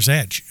doing Blazers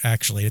Edge,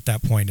 actually, at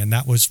that point. And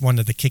that was one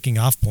of the kicking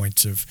off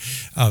points of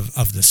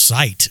the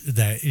site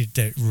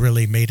that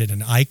really made it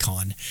an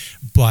icon.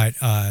 But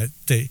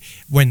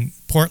when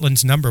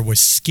Portland's number was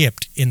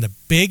skipped in the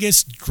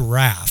biggest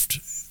draft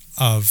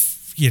of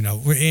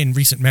in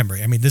recent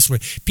memory. I mean,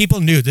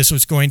 people knew this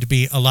was going to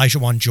be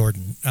Olajuwon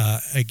Jordan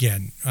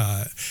again,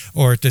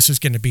 or this was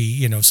going to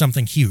be,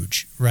 something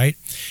huge, right?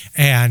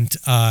 And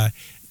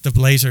the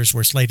Blazers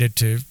were slated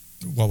to,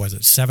 what was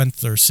it,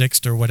 7th or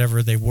 6th or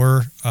whatever they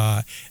were,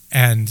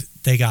 and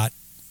they got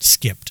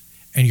skipped.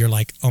 And you're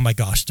like, oh my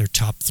gosh, they're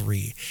top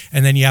 3.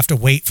 And then you have to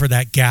wait for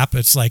that gap.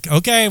 It's like,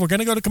 okay, we're going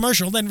to go to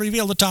commercial, then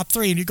reveal the top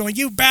 3. And you're going,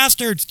 you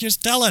bastards,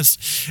 just tell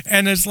us.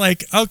 And it's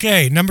like,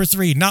 okay, number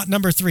 3, not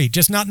number 3,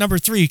 just not number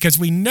 3, because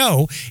we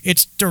know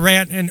it's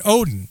Durant and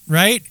Oden,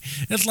 right?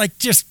 It's like,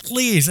 just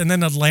please. And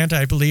then Atlanta,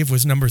 I believe,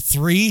 was number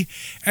 3.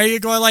 And you're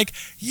going like,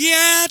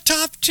 yeah,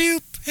 top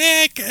 2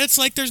 pick. It's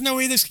like, there's no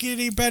way this could get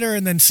any better.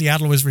 And then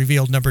Seattle was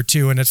revealed number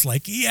 2, and it's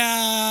like,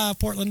 yeah,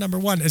 Portland number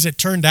 1. As it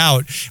turned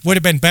out, would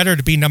have been better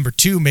to be number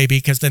 2 maybe,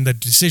 because then the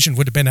decision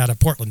would have been out of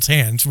Portland's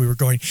hands. We were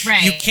going,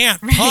 you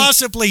can't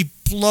possibly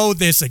blow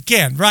this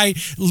again, right?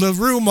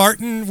 LaRue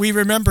Martin, we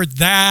remember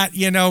that.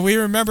 We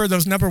remember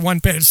those number 1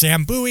 picks.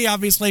 Sam Bowie,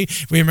 obviously,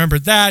 we remember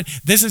that.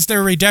 This is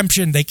their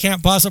redemption. They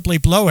can't possibly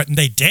blow it, and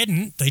they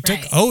didn't. They took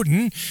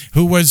Oden,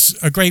 who was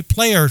a great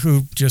player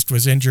who just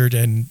was injured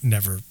and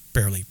never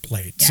barely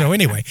played. Yeah. So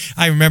anyway,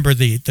 I remember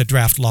the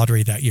draft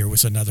lottery that year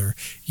was another,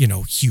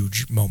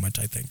 huge moment,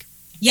 I think.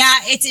 Yeah,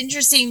 it's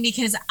interesting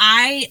because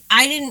I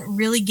didn't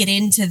really get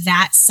into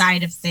that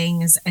side of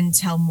things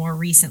until more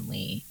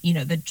recently.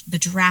 The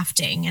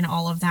drafting and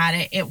all of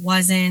that. It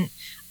wasn't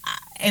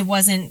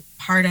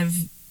part of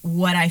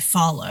what I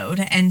followed.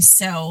 And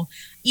so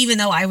even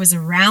though I was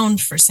around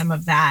for some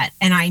of that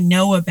and I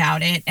know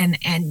about it and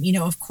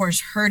of course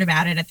heard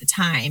about it at the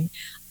time,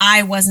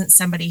 I wasn't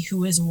somebody who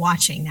was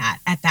watching that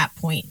at that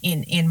point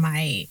in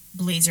my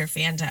Blazer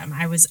fandom.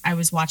 I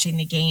was watching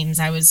the games.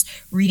 I was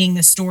reading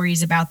the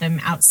stories about them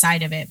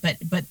outside of it, but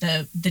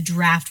the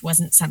draft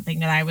wasn't something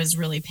that I was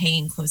really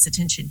paying close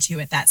attention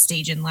to at that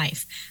stage in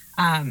life.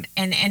 And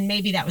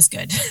maybe that was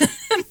good.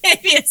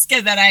 Maybe it's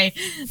good that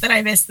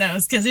I missed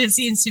those, because it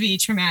seems to be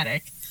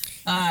traumatic.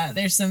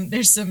 There's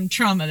some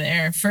trauma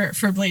there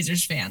for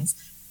Blazers fans.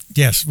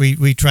 Yes,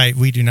 we try.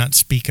 We do not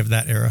speak of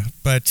that era,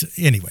 but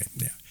anyway,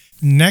 yeah.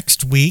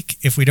 Next week,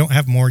 if we don't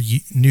have more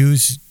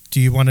news, do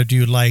you want to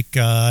do like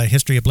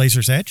History of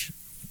Blazers Edge?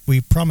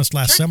 We promised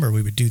last summer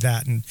we would do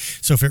that. And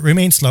so if it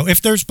remains slow, if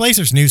there's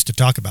Blazers news to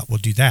talk about, we'll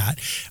do that.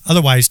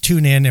 Otherwise,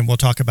 tune in and we'll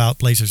talk about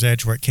Blazers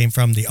Edge, where it came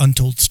from, the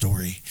untold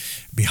story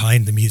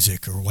behind the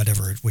music, or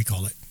whatever we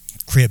call it,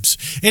 cribs.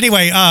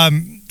 Anyway,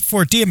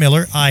 for Dia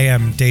Miller, I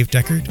am Dave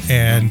Deckard,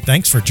 and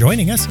thanks for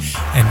joining us,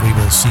 and we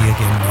will see you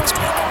again next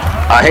week.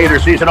 A hater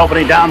sees an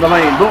opening down the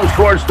lane, moves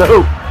towards the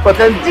hoop, but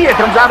then Dia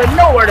comes out of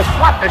nowhere to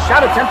swat the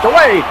shot attempt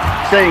away,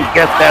 saying,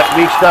 "Get that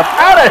weak stuff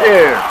out of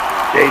here."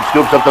 Dave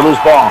scoops up the loose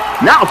ball.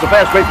 Now it's a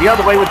fast break the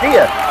other way with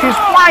Dia. She's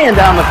flying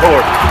down the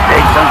court.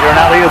 Dave sends her an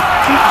alley-oop.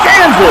 She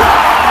jams it.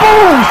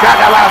 Boom!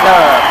 Shakalaka!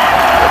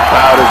 The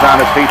crowd is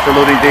on its feet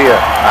saluting Dia.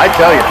 I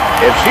tell you,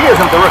 if she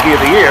isn't the Rookie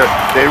of the Year,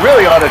 they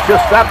really ought to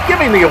just stop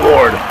giving the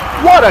award.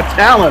 What a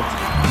talent!